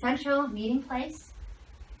provide a central meeting place,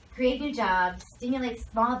 create new jobs, stimulate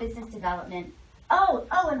small business development,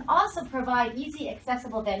 and also provide easy,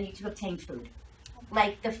 accessible venue to obtain food.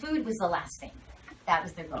 Like, the food was the last thing. That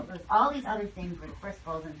was their goal. All these other things were the first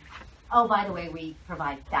goals. And, oh, by the way, we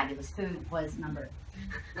provide fabulous food was number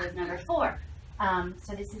 4.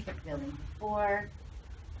 So this is the building 4.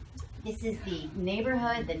 This is the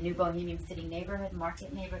neighborhood, the New Bohemian City neighborhood,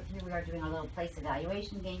 market neighborhood. Here we are doing our little place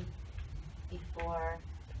evaluation game before.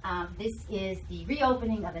 This is the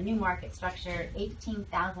reopening of a new market structure,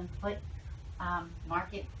 18,000 foot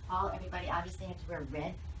market hall. Everybody obviously had to wear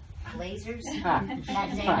red blazers that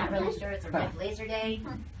day. Not really sure, it's a red blazer day.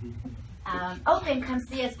 Open, come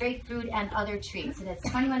see us, great food and other treats. It has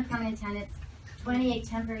 21 permanent tenants, 28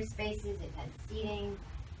 temporary spaces, it has seating,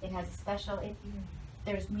 it has a special,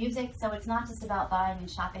 there's music, so it's not just about buying and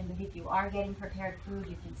shopping, but if you are getting prepared food,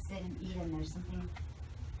 you can sit and eat, and there's something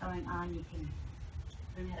going on. You can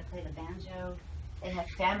learn how to play the banjo. They have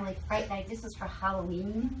family fright night. This was for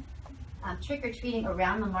Halloween. Trick-or-treating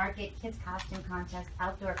around the market, kids costume contest,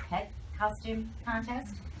 outdoor pet costume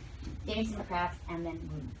contest, games and crafts, and then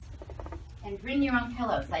movies. And bring your own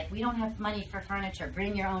pillows. Like, we don't have money for furniture.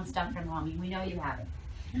 Bring your own stuff from home. We know you have it.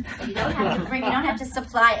 So you don't have to bring. You don't have to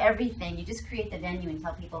supply everything. You just create the venue and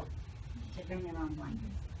tell people to bring their own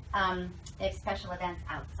blankets. They have special events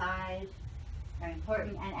outside. Very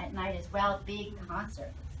important, and at night as well. Big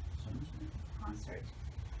concert. Concert.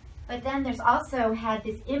 But then there's also had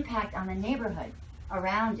this impact on the neighborhood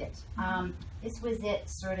around it. This was it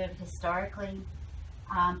sort of historically,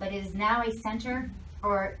 but it is now a center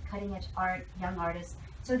for cutting-edge art, young artists.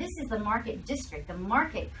 So this is the market district. The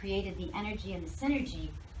market created the energy and the synergy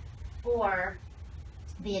for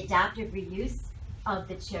the adaptive reuse of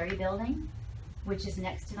the Cherry building, which is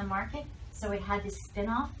next to the market. So it had this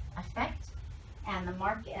spin-off effect, and the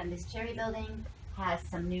market and this Cherry building has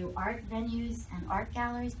some new art venues and art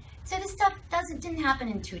galleries. So this stuff didn't happen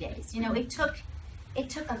in 2 days. You know, it took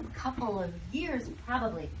a couple of years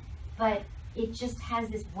probably, but it just has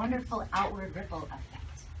this wonderful outward ripple effect.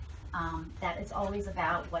 That is always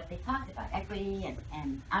about what they talked about, equity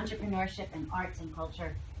and entrepreneurship and arts and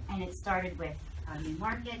culture. And it started with a new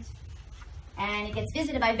market, and it gets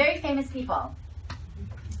visited by very famous people,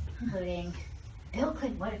 including Bill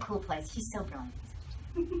Clinton. What a cool place. He's so brilliant.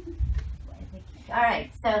 All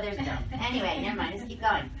right, so there's Bill. Anyway, never mind, let's keep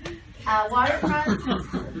going.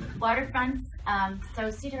 Waterfronts, so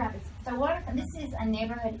Cedar Rapids. So waterfront, this is a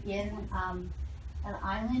neighborhood in an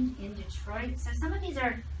island in Detroit. So some of these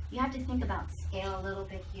are, you have to think about scale a little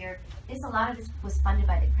bit here. A lot of this was funded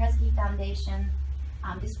by the Kresge Foundation.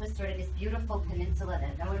 This was sort of this beautiful peninsula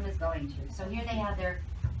that no one was going to. So here they have their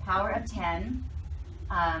Power of 10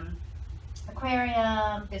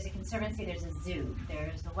 aquarium, there's a conservancy, there's a zoo,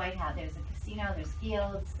 there's the White House, there's a casino, there's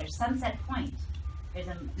fields, there's Sunset Point, there's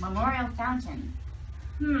a memorial fountain.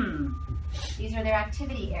 These are their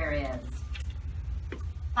activity areas.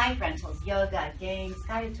 Bike rentals, yoga, games,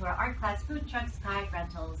 guided tour, art class, food trucks, kayak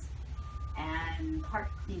rentals, and park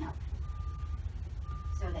cleanup.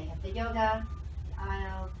 So they have the yoga, the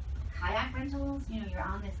aisle, kayak rentals. You know, you're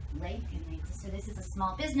on this lake, and so this is a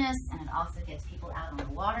small business, and it also gets people out on the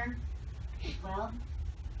water as well.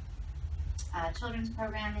 Children's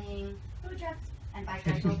programming, food trucks, and bike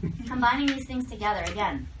rental. Combining these things together,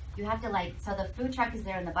 again, you have to so the food truck is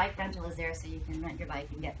there and the bike rental is there so you can rent your bike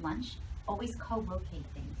and get lunch. Always co-locate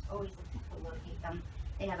things, always co-locate them.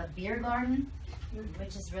 They have a beer garden,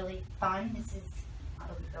 which is really fun. This is,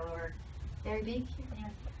 very big here,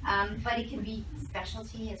 anyway. But it can be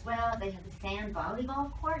specialty as well. They have the sand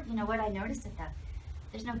volleyball court. You know what I noticed at that?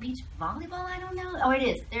 There's no beach volleyball, I don't know. Oh, it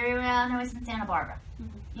is. No, it's in Santa Barbara.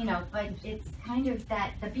 You know, but it's kind of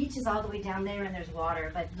that, the beach is all the way down there and there's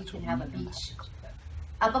water, but you can have a beach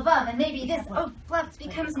up above, and maybe this, Bluffs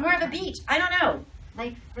becomes more of a beach. I don't know.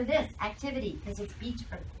 Like for this activity, because it's beach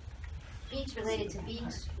related to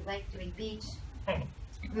beach. We like doing beach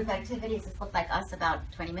group activities. This looked like us about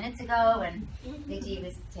 20 minutes ago, and Big D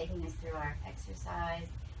was taking us through our exercise,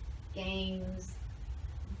 games,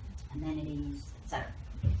 amenities, etc.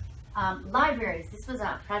 Libraries. This was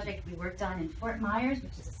a project we worked on in Fort Myers,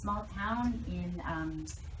 which is a small town in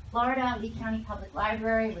Florida. Lee County Public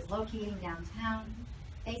Library was located downtown.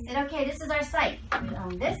 They said, okay, this is our site. We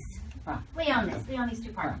own this. We own this. We own these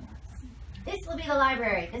 2 parking lots. This will be the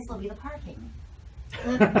library. This will be the parking.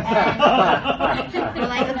 And we're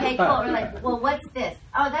like, okay, cool. We're like, well, what's this?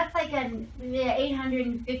 Oh, that's like an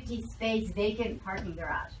 850 space vacant parking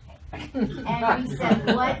garage. And we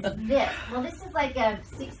said, what's this? Well, this is like a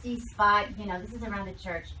 60 spot, you know, this is around a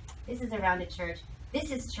church. This is around a church.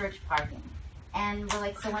 This is church parking. And we're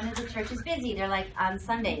like, so when is the church is busy? They're like, on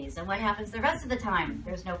Sundays. And what happens the rest of the time?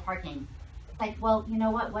 There's no parking. It's like, well, you know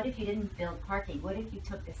what? What if you didn't build parking? What if you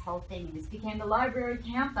took this whole thing and this became the library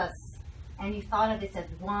campus? And you thought of this as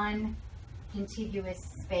one contiguous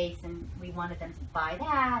space, and we wanted them to buy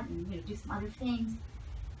that and do some other things.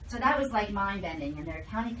 So that was like mind-bending, and their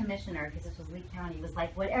county commissioner, because this was Lee County, was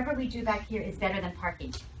like, whatever we do back here is better than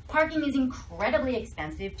parking. Parking is incredibly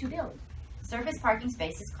expensive to build. Surface parking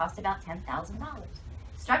spaces cost about $10,000.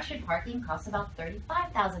 Structured parking costs about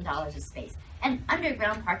 $35,000 a space. And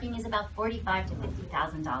underground parking is about $45,000 to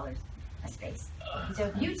 $50,000 a space. So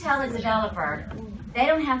if you tell a developer they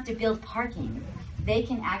don't have to build parking, they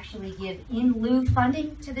can actually give in lieu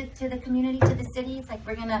funding to the community, to the city. It's like,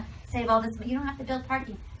 we're going to save all this, but you don't have to build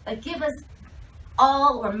parking. But give us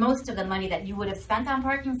all or most of the money that you would have spent on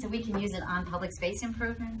parking, so we can use it on public space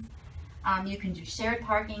improvements. You can do shared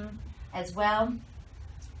parking as well.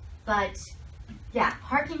 But yeah,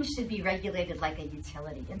 parking should be regulated like a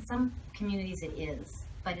utility. In some communities it is,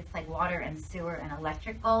 but it's like water and sewer and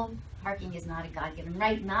electrical. Parking is not a God-given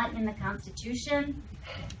right, not in the Constitution.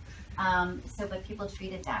 But people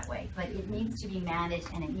treat it that way. But it needs to be managed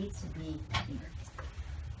and it needs to be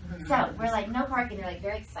here. So we're like, no parking, they're like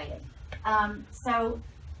very excited.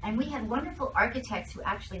 And we had wonderful architects who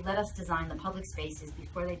actually let us design the public spaces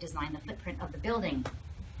before they designed the footprint of the building.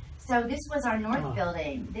 So this was our north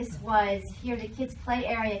building. This was here, the kids' play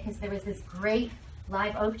area, because there was this great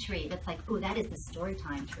live oak tree that's like, ooh, that is the story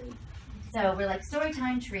time tree. So we're like, story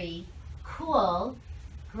time tree, cool,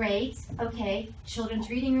 great, okay, children's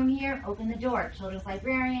reading room here, open the door. Children's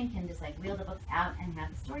librarian can just like wheel the books out and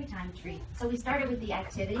have the story time tree. So we started with the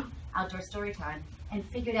activity, outdoor story time, and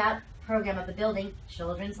figured out program of the building,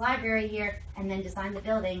 children's library here, and then designed the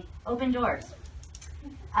building, open doors.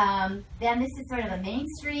 Then this is sort of a main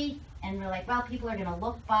street, and we're like, well, people are gonna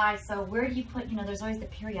look by, so where do you put, there's always the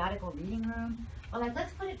periodical reading room. We're like,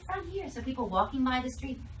 let's put it front here, so people walking by the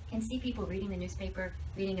street can see people reading the newspaper,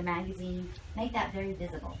 reading a magazine, make that very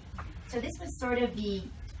visible. So this was sort of the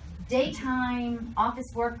daytime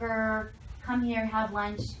office worker, come here, have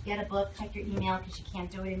lunch, get a book, check your email, because you can't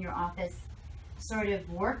do it in your office, sort of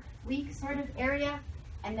work week sort of area.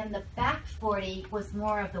 And then the back 40 was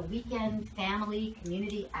more of the weekend family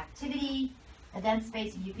community activity event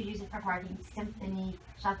space. You could use it for parking, symphony,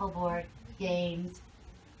 shuffleboard, games,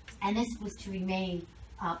 and this was to remain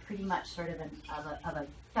pretty much sort of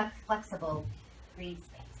a flexible green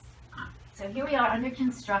space. So here we are under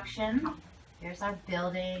construction. Here's our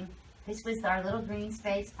building. This was our little green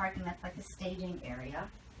space parking. That's like the staging area.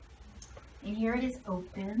 And here it is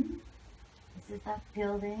open. This is the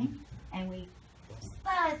building, and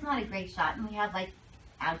it's not a great shot, and we have like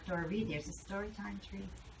outdoor read. There's a story time tree,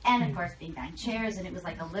 and of course beanbag chairs, and it was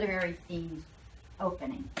like a literary themed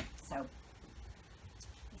opening. So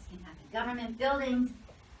this can have the government buildings.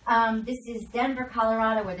 This is Denver,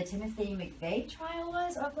 Colorado, where the Timothy McVeigh trial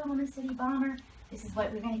was, Oklahoma City bomber. This is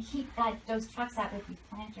what we're going to keep those trucks out with these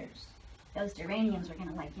planters. Those geraniums were going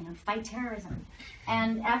to fight terrorism.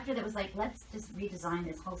 And after that was like, let's just redesign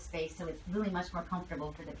this whole space so it's really much more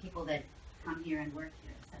comfortable for the people that come here and work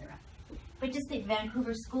here, etc. But just the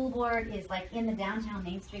Vancouver School Board is like in the downtown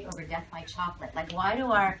Main Street over Death by Chocolate. Like, why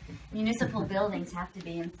do our municipal buildings have to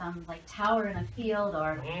be in some like tower in a field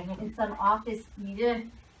or in some office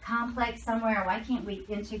complex somewhere? Why can't we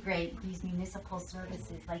integrate these municipal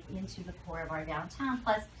services like into the core of our downtown?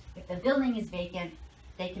 Plus, if the building is vacant,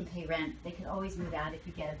 they can pay rent. They can always move out if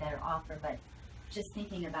you get a better offer, but just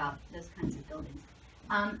thinking about those kinds of buildings.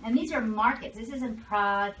 And these are markets. This is in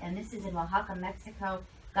Prague, and this is in Oaxaca, Mexico.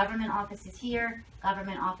 Government offices here,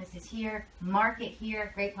 government offices here, market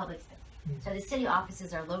here, great public space. So the city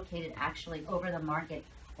offices are located actually over the market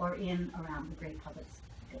or in around the great public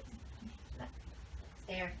space.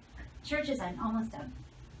 There. Churches, I'm almost done.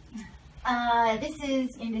 This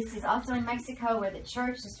is also in Mexico, where the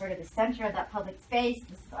church is sort of the center of that public space.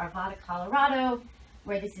 This is Arvada, Colorado,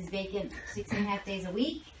 where this is vacant 6.5 days a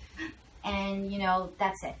week. And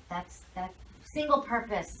that's it. That's single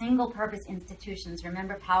purpose institutions.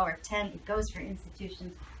 Remember, power of 10, it goes for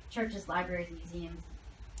institutions, churches, libraries, museums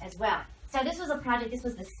as well. So this was a project, this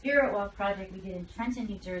was the Spirit Walk project we did in Trenton,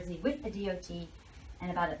 New Jersey with the DOT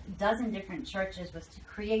and about a dozen different churches, was to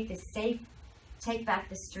create this safe, take back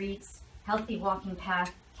the streets, healthy walking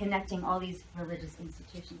path, connecting all these religious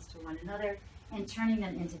institutions to one another and turning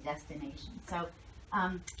them into destinations. So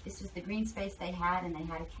this was the green space they had, and they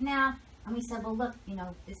had a canal. And we said, well, look,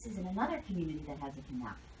 this is in another community that has a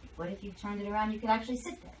canal. What if you turned it around, you could actually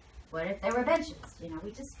sit there? What if there were benches?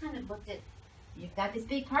 We just kind of looked at, you've got this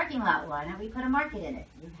big parking lot, why don't we put a market in it?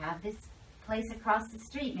 You have this place across the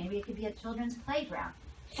street, maybe it could be a children's playground.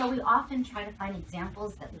 So we often try to find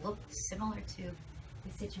examples that look similar to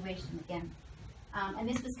the situation again. And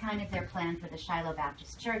this was kind of their plan for the Shiloh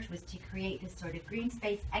Baptist Church, was to create this sort of green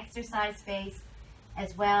space, exercise space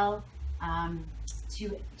as well,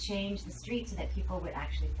 to change the street so that people would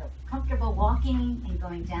actually feel comfortable walking and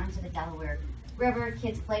going down to the Delaware River,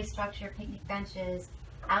 kids' play structure, picnic benches,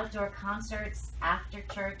 outdoor concerts after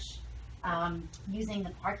church, using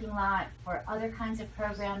the parking lot for other kinds of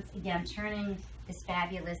programs, again, turning this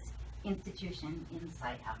fabulous institution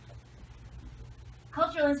inside out.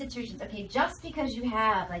 Cultural institutions, okay, just because you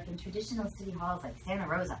have, like in traditional city halls like Santa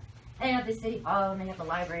Rosa, they have the city hall and they have the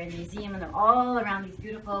library and the museum and they're all around these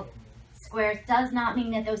beautiful squares, does not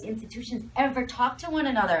mean that those institutions ever talk to one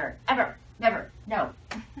another. Ever. Never. No.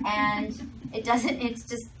 And it's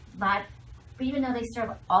just not, but even though they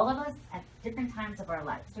serve all of us at different times of our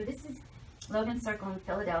lives. So this is Logan Circle in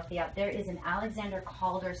Philadelphia. There is an Alexander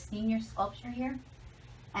Calder senior sculpture here,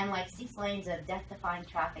 and like 6 lanes of death-defying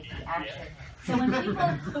traffic in action. So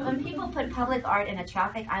when people put public art in a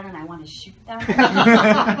traffic island, I want to shoot them.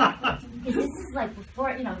 Because this is like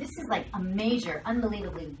before, this is like a major,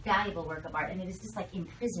 unbelievably valuable work of art, and it is just like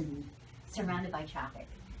imprisoned, surrounded by traffic.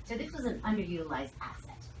 So this was an underutilized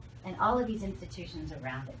asset, and all of these institutions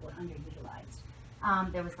around it were underutilized.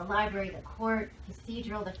 There was the library, the court,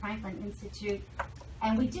 cathedral, the Franklin Institute,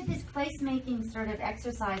 and we did this placemaking sort of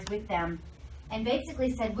exercise with them, and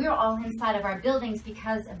basically said we're all inside of our buildings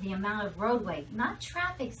because of the amount of roadway, not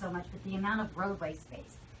traffic so much, but the amount of roadway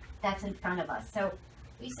space that's in front of us. So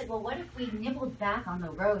we said, well, what if we nibbled back on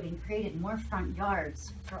the road and created more front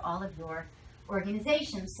yards for all of your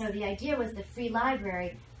organizations? So the idea was the free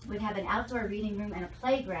library would have an outdoor reading room and a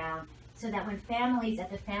playground, so that when families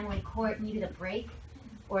at the family court needed a break,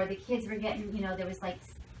 or the kids were getting, there was like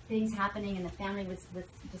things happening and the family was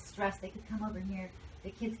distressed, they could come over here,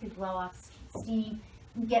 the kids could blow off steam,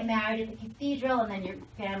 and get married at the cathedral, and then your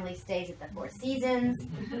family stays at the Four Seasons,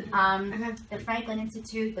 the Franklin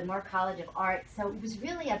Institute, the Moore College of Art. So it was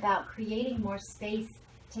really about creating more space,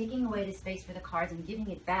 taking away the space for the cars and giving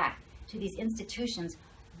it back to these institutions,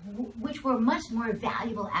 which were much more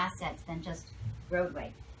valuable assets than just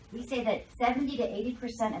roadway. We say that 70 to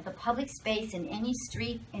 80% of the public space in any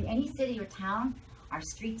street, in any city or town, are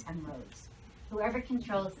streets and roads. Whoever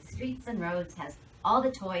controls the streets and roads has all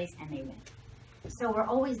the toys, and they win. So we're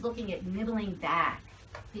always looking at nibbling back,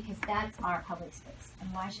 because that's our public space.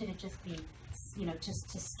 And why should it just be, just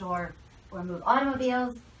to store or move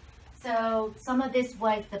automobiles? So some of this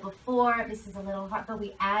was the before. This is a little hard, but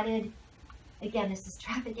we added, again, this is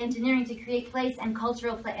traffic engineering to create place and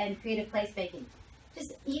cultural and creative placemaking.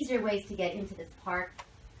 Just easier ways to get into this park,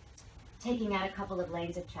 taking out a couple of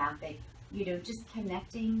lanes of traffic, just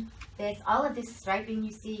connecting this. All of this striping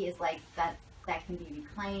you see is like that can be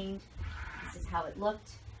reclaimed. This is how it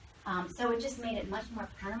looked. So it just made it much more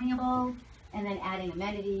permeable, and then adding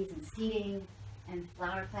amenities and seating and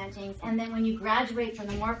flower plantings. And then when you graduate from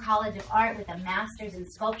the Moore College of Art with a master's in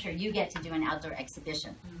sculpture, you get to do an outdoor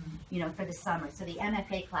exhibition, for the summer. So the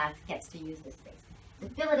MFA class gets to use this space. The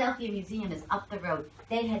Philadelphia Museum is up the road.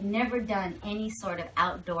 They had never done any sort of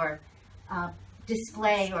outdoor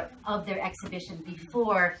display of their exhibition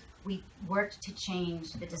before we worked to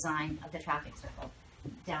change the design of the traffic circle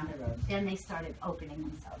down the road. Then they started opening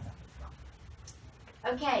themselves up as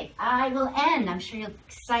well. Okay, I will end. I'm sure you're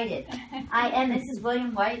excited. This is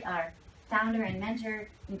William White, our founder and mentor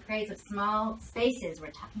in praise of small spaces. We're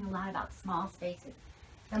talking a lot about small spaces.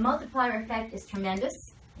 The multiplier effect is tremendous.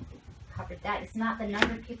 Covered that. It's not the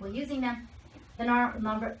number of people using them, the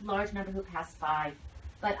large number who pass by.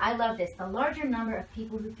 But I love this. The larger number of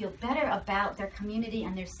people who feel better about their community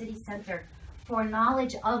and their city center for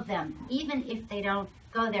knowledge of them, even if they don't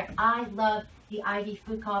go there. I love the Ivy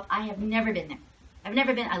Food Co-op. I have never been there. I've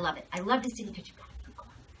never been. I love it. I love the city because you've got a food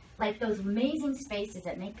co-op. Like those amazing spaces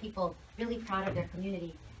that make people really proud of their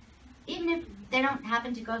community, even if they don't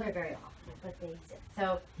happen to go there very often, but they exist.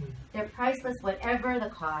 So they're priceless, whatever the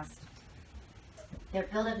cost. They're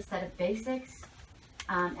built of a set of basics,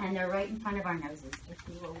 and they're right in front of our noses, if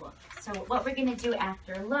you will look. So what we're going to do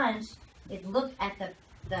after lunch is look at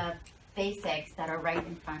the basics that are right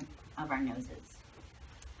in front of our noses.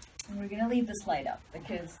 And we're going to leave the slide up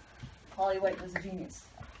because Polly White was a genius.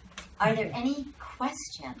 Are there any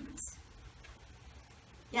questions?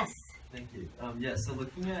 Yes. Thank you. So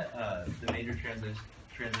looking at the major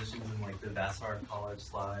transitions in like the Vassar College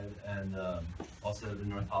slide and also the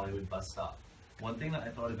North Hollywood bus stop, one thing that I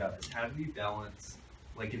thought about is how do we balance,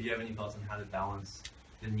 like if you have any thoughts on how to balance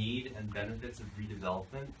the need and benefits of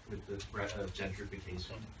redevelopment with the threat of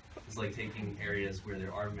gentrification? It's like taking areas where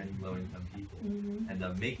there are many low-income people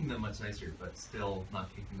and making them much nicer, but still not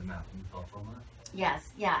kicking them out. Any thoughts on that? Yes,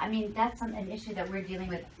 yeah. I mean, that's an issue that we're dealing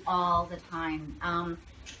with all the time.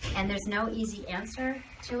 And there's no easy answer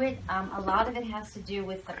to it. A lot of it has to do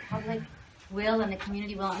with the public will and the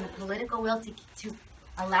community will and the political will to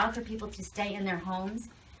allow for people to stay in their homes,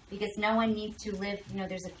 because no one needs to live,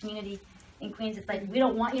 there's a community in Queens, it's like, we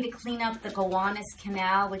don't want you to clean up the Gowanus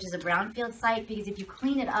Canal, which is a brownfield site, because if you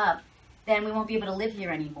clean it up, then we won't be able to live here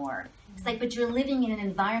anymore. It's like, but you're living in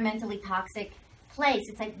an environmentally toxic place.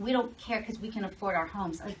 It's like, we don't care because we can afford our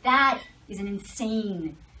homes. Like, that is an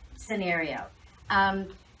insane scenario.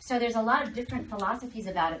 So there's a lot of different philosophies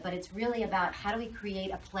about it, but it's really about how do we create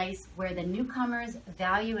a place where the newcomers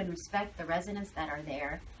value and respect the residents that are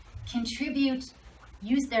there, contribute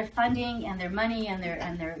use their funding and their money and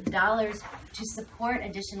their dollars to support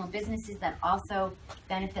additional businesses that also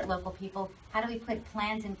benefit local people? How do we put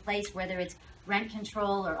plans in place, whether it's rent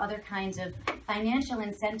control or other kinds of financial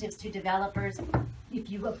incentives to developers? If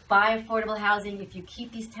you buy affordable housing, if you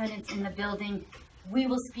keep these tenants in the building, we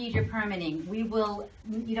will speed your permitting.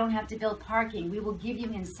 You don't have to build parking. We will give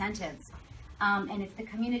you incentives. And it's the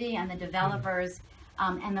community and the developers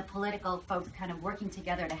and the political folks kind of working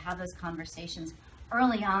together to have those conversations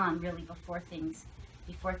early on, really before things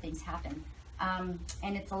happen.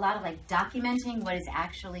 And it's a lot of like documenting what is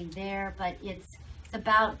actually there, but it's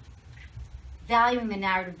about valuing the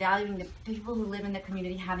narrative, valuing the people who live in the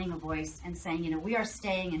community having a voice and saying, you know, we are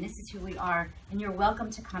staying and this is who we are and you're welcome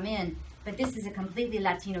to come in, but this is a completely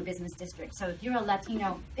Latino business district. So if you're a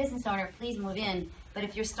Latino business owner, please move in. But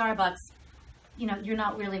if you're Starbucks, you know, you're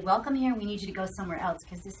not really welcome here. We need you to go somewhere else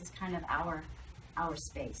because this is kind of our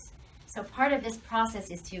space. So part of this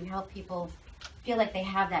process is to help people feel like they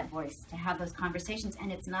have that voice, to have those conversations,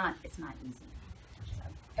 and it's not easy.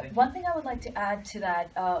 One thing I would like to add to that,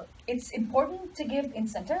 it's important to give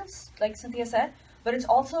incentives, like Cynthia said, but it's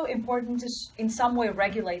also important to, in some way,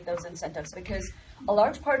 regulate those incentives, because a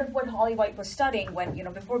large part of what Holly White was studying when, you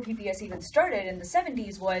know, before PPS even started in the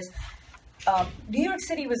 70s was New York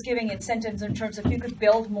City was giving incentives in terms of you could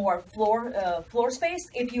build more floor space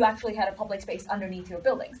if you actually had a public space underneath your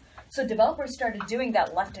buildings. So developers started doing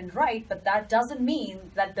that left and right, but that doesn't mean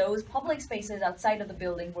that those public spaces outside of the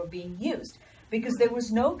building were being used, because there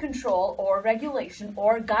was no control or regulation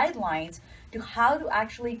or guidelines to how to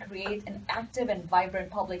actually create an active and vibrant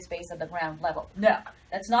public space at the ground level. No,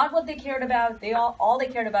 that's not what they cared about. All they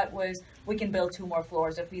cared about was we can build 2 more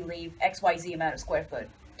floors if we leave XYZ amount of square foot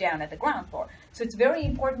down at the ground floor. So it's very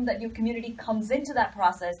important that your community comes into that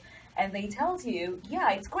process and they tells you,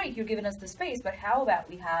 yeah, it's great you're giving us the space, but how about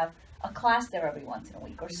we have a class there every once in a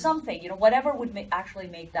week or something, you know, whatever would actually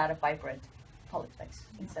make that a vibrant public space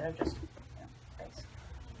instead of just, you know, space.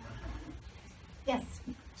 Yes.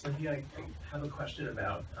 Cynthia, I have a question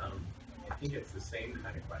about, I think it's the same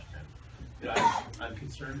kind of question. You know, I'm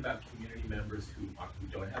concerned about community members who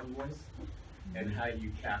don't have a voice, and how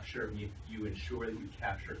you ensure that you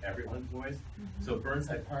capture everyone's voice. So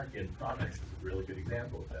Burnside Park in Providence is a really good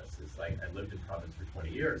example of this. It's like, I lived in Providence for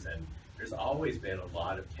 20 years, and there's always been a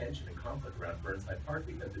lot of tension and conflict around Burnside Park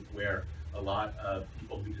because it's where a lot of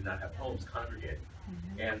people who do not have homes congregate.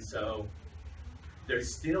 And so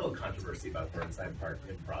there's still a controversy about Burnside Park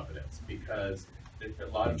in Providence, because a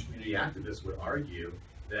lot of community activists would argue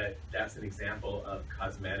that that's an example of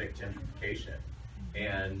cosmetic gentrification,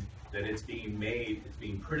 and that it's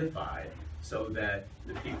being prettified so that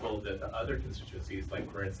the other constituencies, like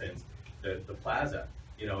for instance, the plaza,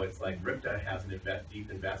 you know, it's like RIPTA has a deep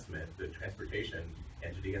investment, the transportation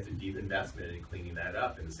entity has a deep investment in cleaning that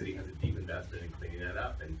up, and the city has a deep investment in cleaning that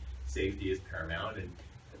up, and safety is paramount, and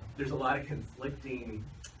there's a lot of conflicting.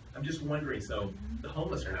 I'm just wondering, so the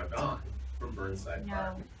homeless are now gone from Burnside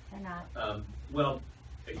Park. No, they're not. Well,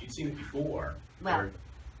 if you've seen it before, Well,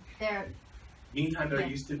 they're meantime, there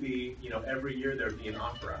used to be, you know, every year there'd be an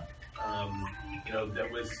opera, you know, that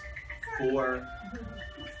was for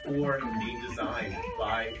and being designed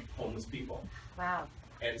by homeless people. wow.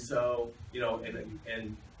 And so, you know,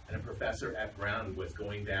 and a professor at Brown was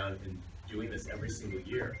going down and doing this every single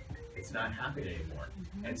year. It's not happening anymore.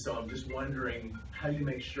 And so I'm just wondering, how do you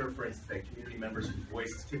make sure, for instance, that community members whose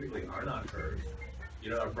voices typically are not heard,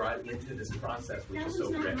 you know, are brought into this process, which is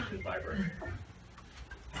so rich and vibrant?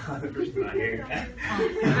 The person's not here.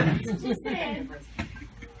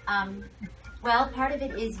 Well, part of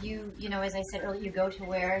it is you know, as I said earlier, you go to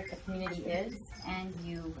where the community is, and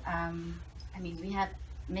you, I mean, we have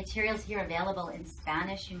materials here available in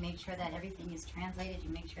Spanish. You make sure that everything is translated. You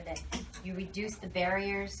make sure that you reduce the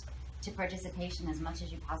barriers to participation as much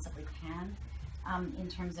as you possibly can, in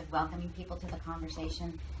terms of welcoming people to the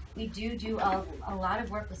conversation. We do a lot of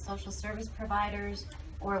work with social service providers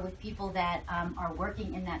or with people that are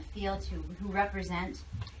working in that field who represent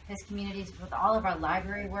these communities. With all of our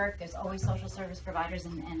library work, there's always social service providers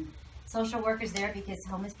and social workers there, because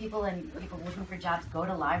homeless people and people looking for jobs go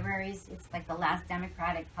to libraries. It's like the last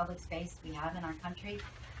democratic public space we have in our country,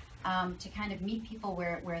 to kind of meet people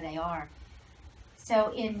where they are.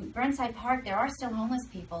 So in Burnside Park, there are still homeless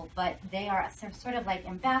people, but they are sort of like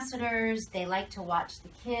ambassadors. They like to watch the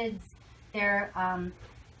kids. They're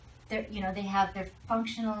you know, they're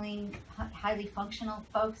highly functional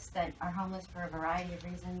folks that are homeless for a variety of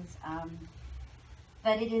reasons.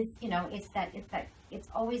 But it is, you know, it's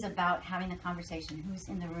always about having the conversation, who's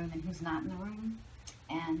in the room and who's not in the room,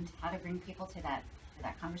 and how to bring people to that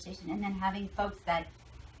conversation, and then having folks that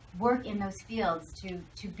work in those fields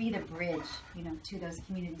to be the bridge, to those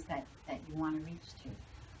communities that you want to reach to.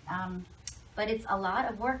 But it's a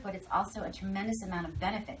lot of work, but it's also a tremendous amount of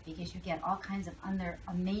benefit because you get all kinds of other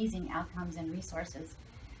amazing outcomes and resources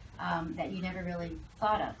that you never really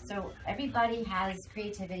thought of. So everybody has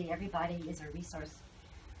creativity, everybody is a resource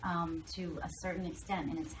to a certain extent,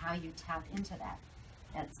 and it's how you tap into that.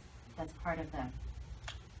 That's part of the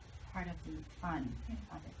fun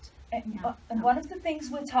of it. And one of the things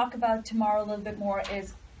we'll talk about tomorrow a little bit more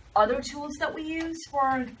is other tools that we use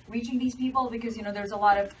for reaching these people, because there's a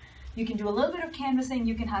lot of, you can do a little bit of canvassing,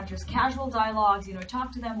 you can have just casual dialogues,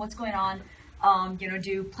 talk to them, what's going on,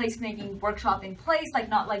 do placemaking workshop in place, like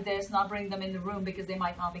not like this, not bring them in the room because they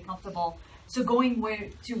might not be comfortable. So going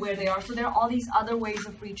where they are. So there are all these other ways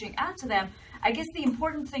of reaching out to them. I guess the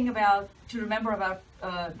important thing to remember about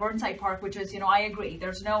Burnside Park, which is, I agree,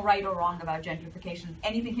 there's no right or wrong about gentrification.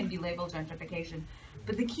 Anything can be labeled gentrification.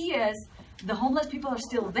 But the key is the homeless people are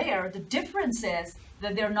still there. The difference is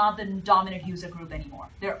that they're not the dominant user group anymore.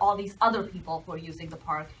 There are all these other people who are using the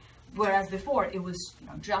park, whereas before it was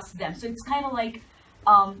just them. So it's kind of like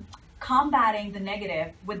combating the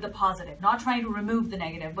negative with the positive, not trying to remove the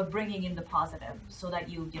negative, but bringing in the positive so that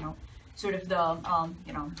you sort of the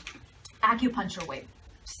acupuncture way.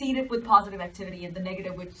 Seed it with positive activity, and the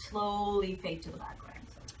negative would slowly fade to the background.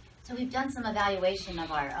 So we've done some evaluation of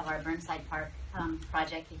our Burnside Park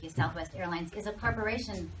project because Southwest Airlines is a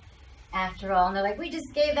corporation after all, and they're like, we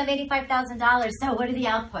just gave them $85,000, so what are the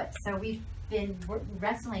outputs? So we've been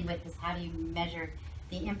wrestling with this, how do you measure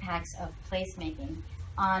the impacts of placemaking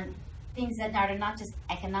on things that are not just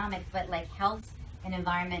economic, but like health and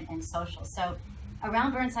environment and social. So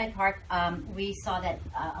around Burnside Park, we saw that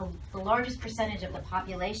the largest percentage of the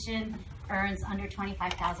population earns under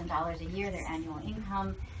 $25,000 a year, their annual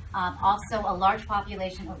income. Also a large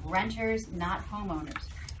population of renters, not homeowners.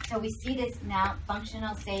 So we see this now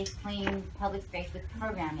functional, safe, clean public space with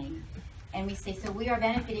programming. And we say, so we are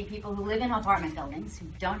benefiting people who live in apartment buildings, who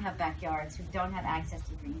don't have backyards, who don't have access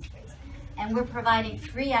to green space. And we're providing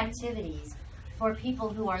free activities for people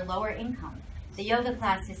who are lower income. The yoga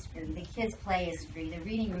class is free, the kids' play is free, the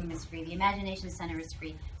reading room is free, the imagination center is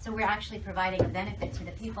free. So we're actually providing a benefit to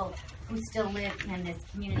the people who still live in this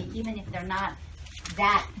community, even if they're not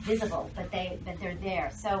that visible, but they're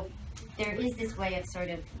there. So there is this way of sort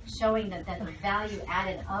of showing that the value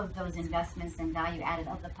added of those investments and value added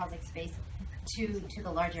of the public space to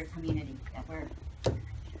the larger community that we're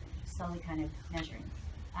slowly kind of measuring.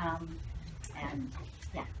 And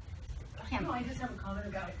yeah. No, I just have a comment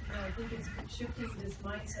about, I think it's shifting this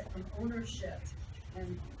mindset from ownership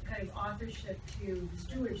and kind of authorship to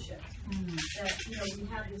stewardship. Mm-hmm. That, we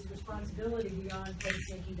have this responsibility beyond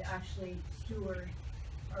placemaking to actually steward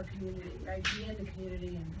our community, right? Be in the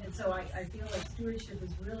community. And so I feel like stewardship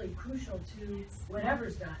is really crucial to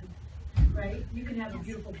whatever's done, right? You can have a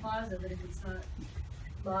beautiful plaza, but if it's not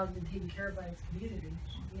loved and taken care of by its community,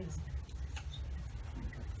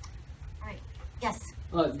 All right. Yes.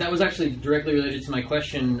 That was actually directly related to my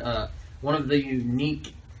question. One of the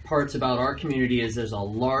unique parts about our community is there's a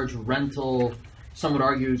large rental, some would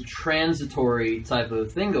argue transitory type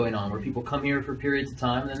of thing going on, where people come here for periods of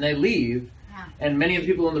time and then they leave. Yeah. And many of the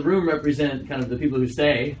people in the room represent kind of the people who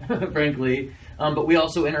stay, frankly. But we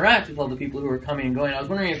also interact with all the people who are coming and going. I was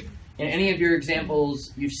wondering if in any of your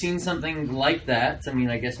examples you've seen something like that. I mean,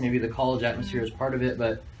 I guess maybe the college atmosphere is part of it,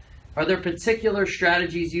 but are there particular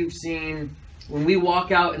strategies you've seen when we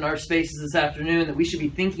walk out in our spaces this afternoon that we should be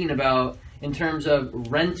thinking about in terms of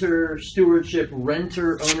renter stewardship,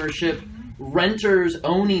 renter ownership, renters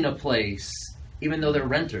owning a place, even though they're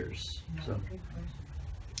renters? So.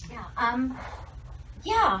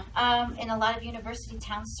 In a lot of university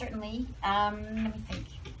towns, certainly. Let me think.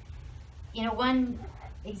 One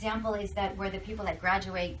example is that where the people that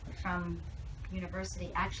graduate from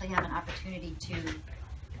university actually have an opportunity to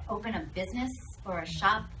open a business or a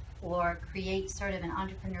shop or create sort of an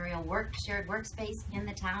entrepreneurial shared workspace in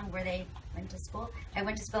the town where they went to school. I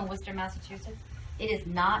went to school in Worcester, Massachusetts. It is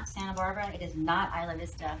not Santa Barbara. It is not Isla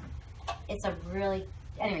Vista. It's a really,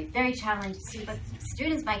 very challenging to see. But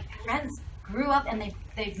students, my friends, grew up and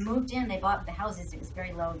they moved in. They bought the houses. It was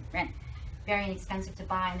very low rent, very inexpensive to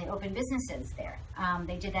buy, and they opened businesses there.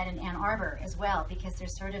 They did that in Ann Arbor as well, because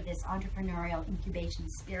there's sort of this entrepreneurial incubation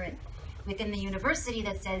spirit within the university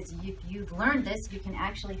that says, if you've learned this, you can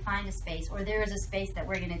actually find a space, or there is a space that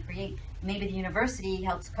we're going to create. Maybe the university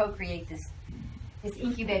helps co-create this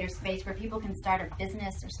incubator space where people can start a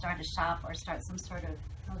business or start a shop or start some sort of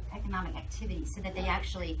economic activity, so that they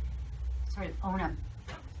actually sort of own a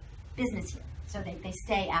business here. So they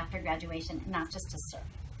stay after graduation and not just to serve.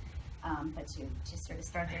 but to sort of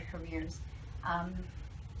start their careers.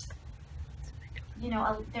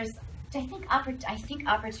 I think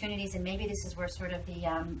opportunities, and maybe this is where sort of the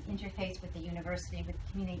interface with the university, with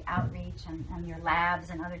community outreach and your labs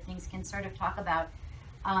and other things can sort of talk about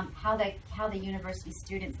how the university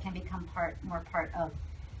students can become more part of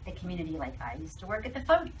the community. Like I used to work at the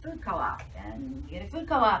food co-op, and we had a food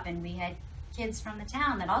co-op, and we had kids from the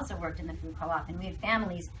town that also worked in the food co-op, and we had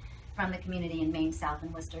families from the community in Maine, South,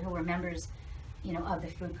 and Worcester who were members, of the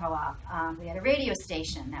food co-op. We had a radio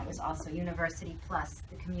station that was also university plus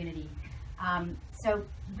the community. So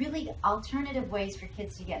really alternative ways for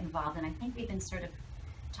kids to get involved, and I think we've been sort of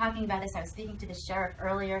talking about this. I was speaking to the sheriff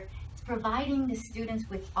earlier. It's providing the students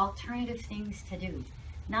with alternative things to do.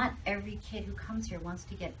 Not every kid who comes here wants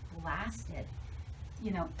to get blasted,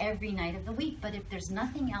 every night of the week, but if there's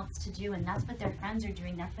nothing else to do and that's what their friends are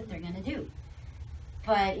doing, that's what they're going to do.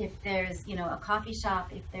 But if there's, a coffee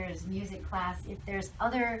shop, if there's music class, if there's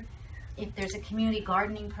a community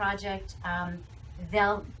gardening project,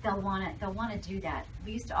 they'll want to do that.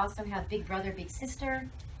 We used to also have Big Brother, Big Sister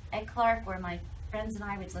at Clark, where my friends and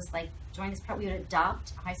I would just join this. We would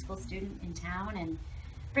adopt a high school student in town and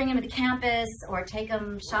bring them to the campus, or take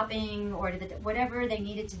them shopping, or to whatever they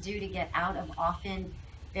needed to do to get out of often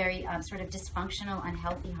very sort of dysfunctional,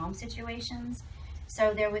 unhealthy home situations.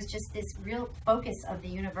 So there was just this real focus of the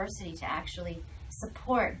university to actually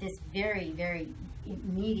support this very, very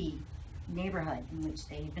needy neighborhood in which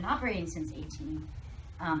they've been operating since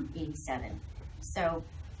 1887. So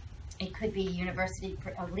it could be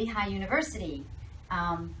Lehigh University.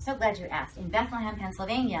 So glad you asked. In Bethlehem,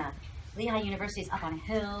 Pennsylvania, Lehigh University is up on a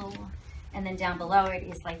hill, and then down below it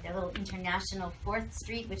is like the little International 4th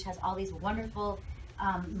Street, which has all these wonderful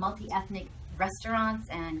multi-ethnic restaurants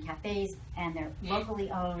and cafes, and they're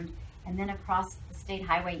locally owned. And then across the state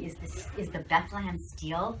highway is the Bethlehem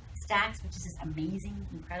Steel Stacks, which is this amazing,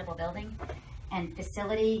 incredible building and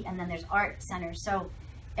facility. And then there's art centers. So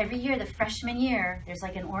every year, the freshman year, there's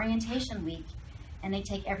like an orientation week, and they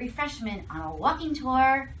take every freshman on a walking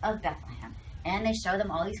tour of Bethlehem. And they show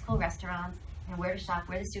them all these cool restaurants and where to shop,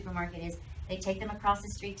 where the supermarket is. They take them across the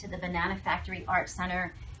street to the Banana Factory Art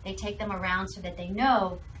Center. They take them around so that they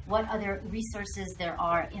know what other resources there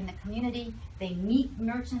are in the community. They meet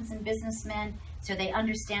merchants and businessmen so they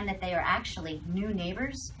understand that they are actually new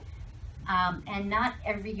neighbors. And not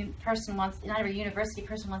every university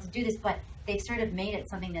person wants to do this, but they've sort of made it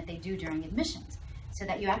something that they do during admissions, so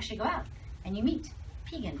that you actually go out and you meet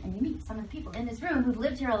Pegan, and you meet some of the people in this room who've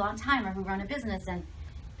lived here a long time or who run a business, and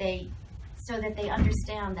so that they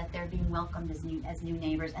understand that they're being welcomed as new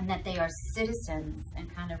neighbors, and that they are citizens and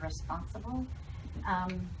kind of responsible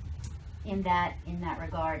in that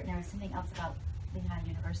regard. And there was something else about Lehigh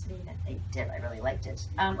University that they did. I really liked it.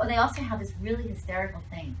 They also have this really hysterical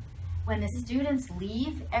thing. When the students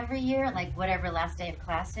leave every year, like whatever last day of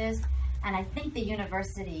class is, and I think the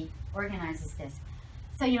university organizes this.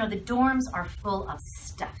 So, the dorms are full of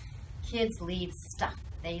stuff. Kids leave stuff.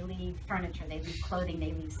 They leave furniture, they leave clothing,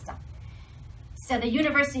 they leave stuff. So the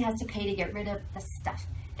university has to pay to get rid of the stuff.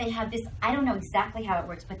 They have this, I don't know exactly how it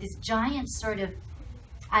works, but this giant sort of,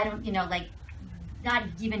 not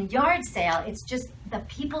even yard sale, it's just the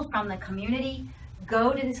people from the community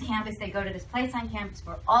go to this campus, they go to this place on campus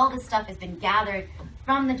where all this stuff has been gathered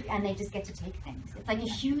and they just get to take things. It's like a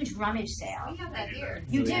huge rummage sale. We have that here.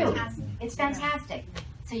 You do. It's fantastic.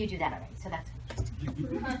 So you do that already, so that's good.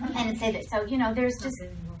 And it's it. So, there's just,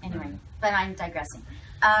 anyway, but I'm digressing.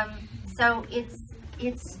 So it's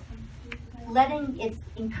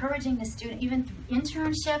encouraging the student, even through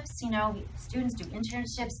internships, students do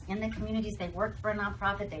internships in the communities. They work for a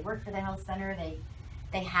nonprofit, they work for the health center,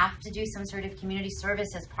 they have to do some sort of community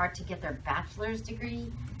service as part to get their bachelor's degree.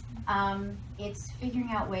 It's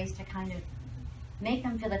figuring out ways to kind of make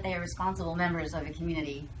them feel that they are responsible members of a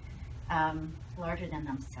community larger than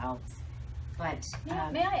themselves. But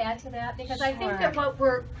may I add to that? Because sure. I think that what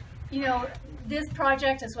we're, this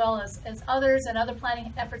project as well as others and other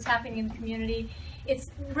planning efforts happening in the community,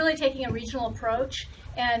 it's really taking a regional approach,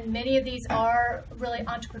 and many of these are really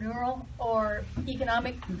entrepreneurial or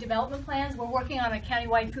economic development plans. We're working on a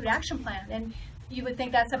countywide food action plan, and you would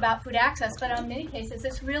think that's about food access, but in many cases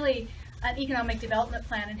it's really an economic development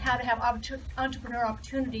plan and how to have entrepreneur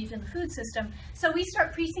opportunities in the food system. So we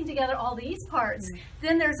start piecing together all these parts.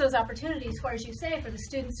 Then there's those opportunities for, as you say, for the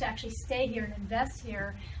students to actually stay here and invest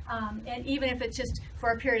here. And even if it's just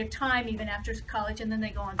for a period of time, even after college, and then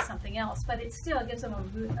they go on to something else. But it still gives them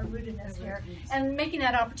a rootedness here. And making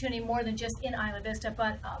that opportunity more than just in Isla Vista,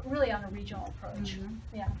 but really on a regional approach.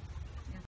 Yeah.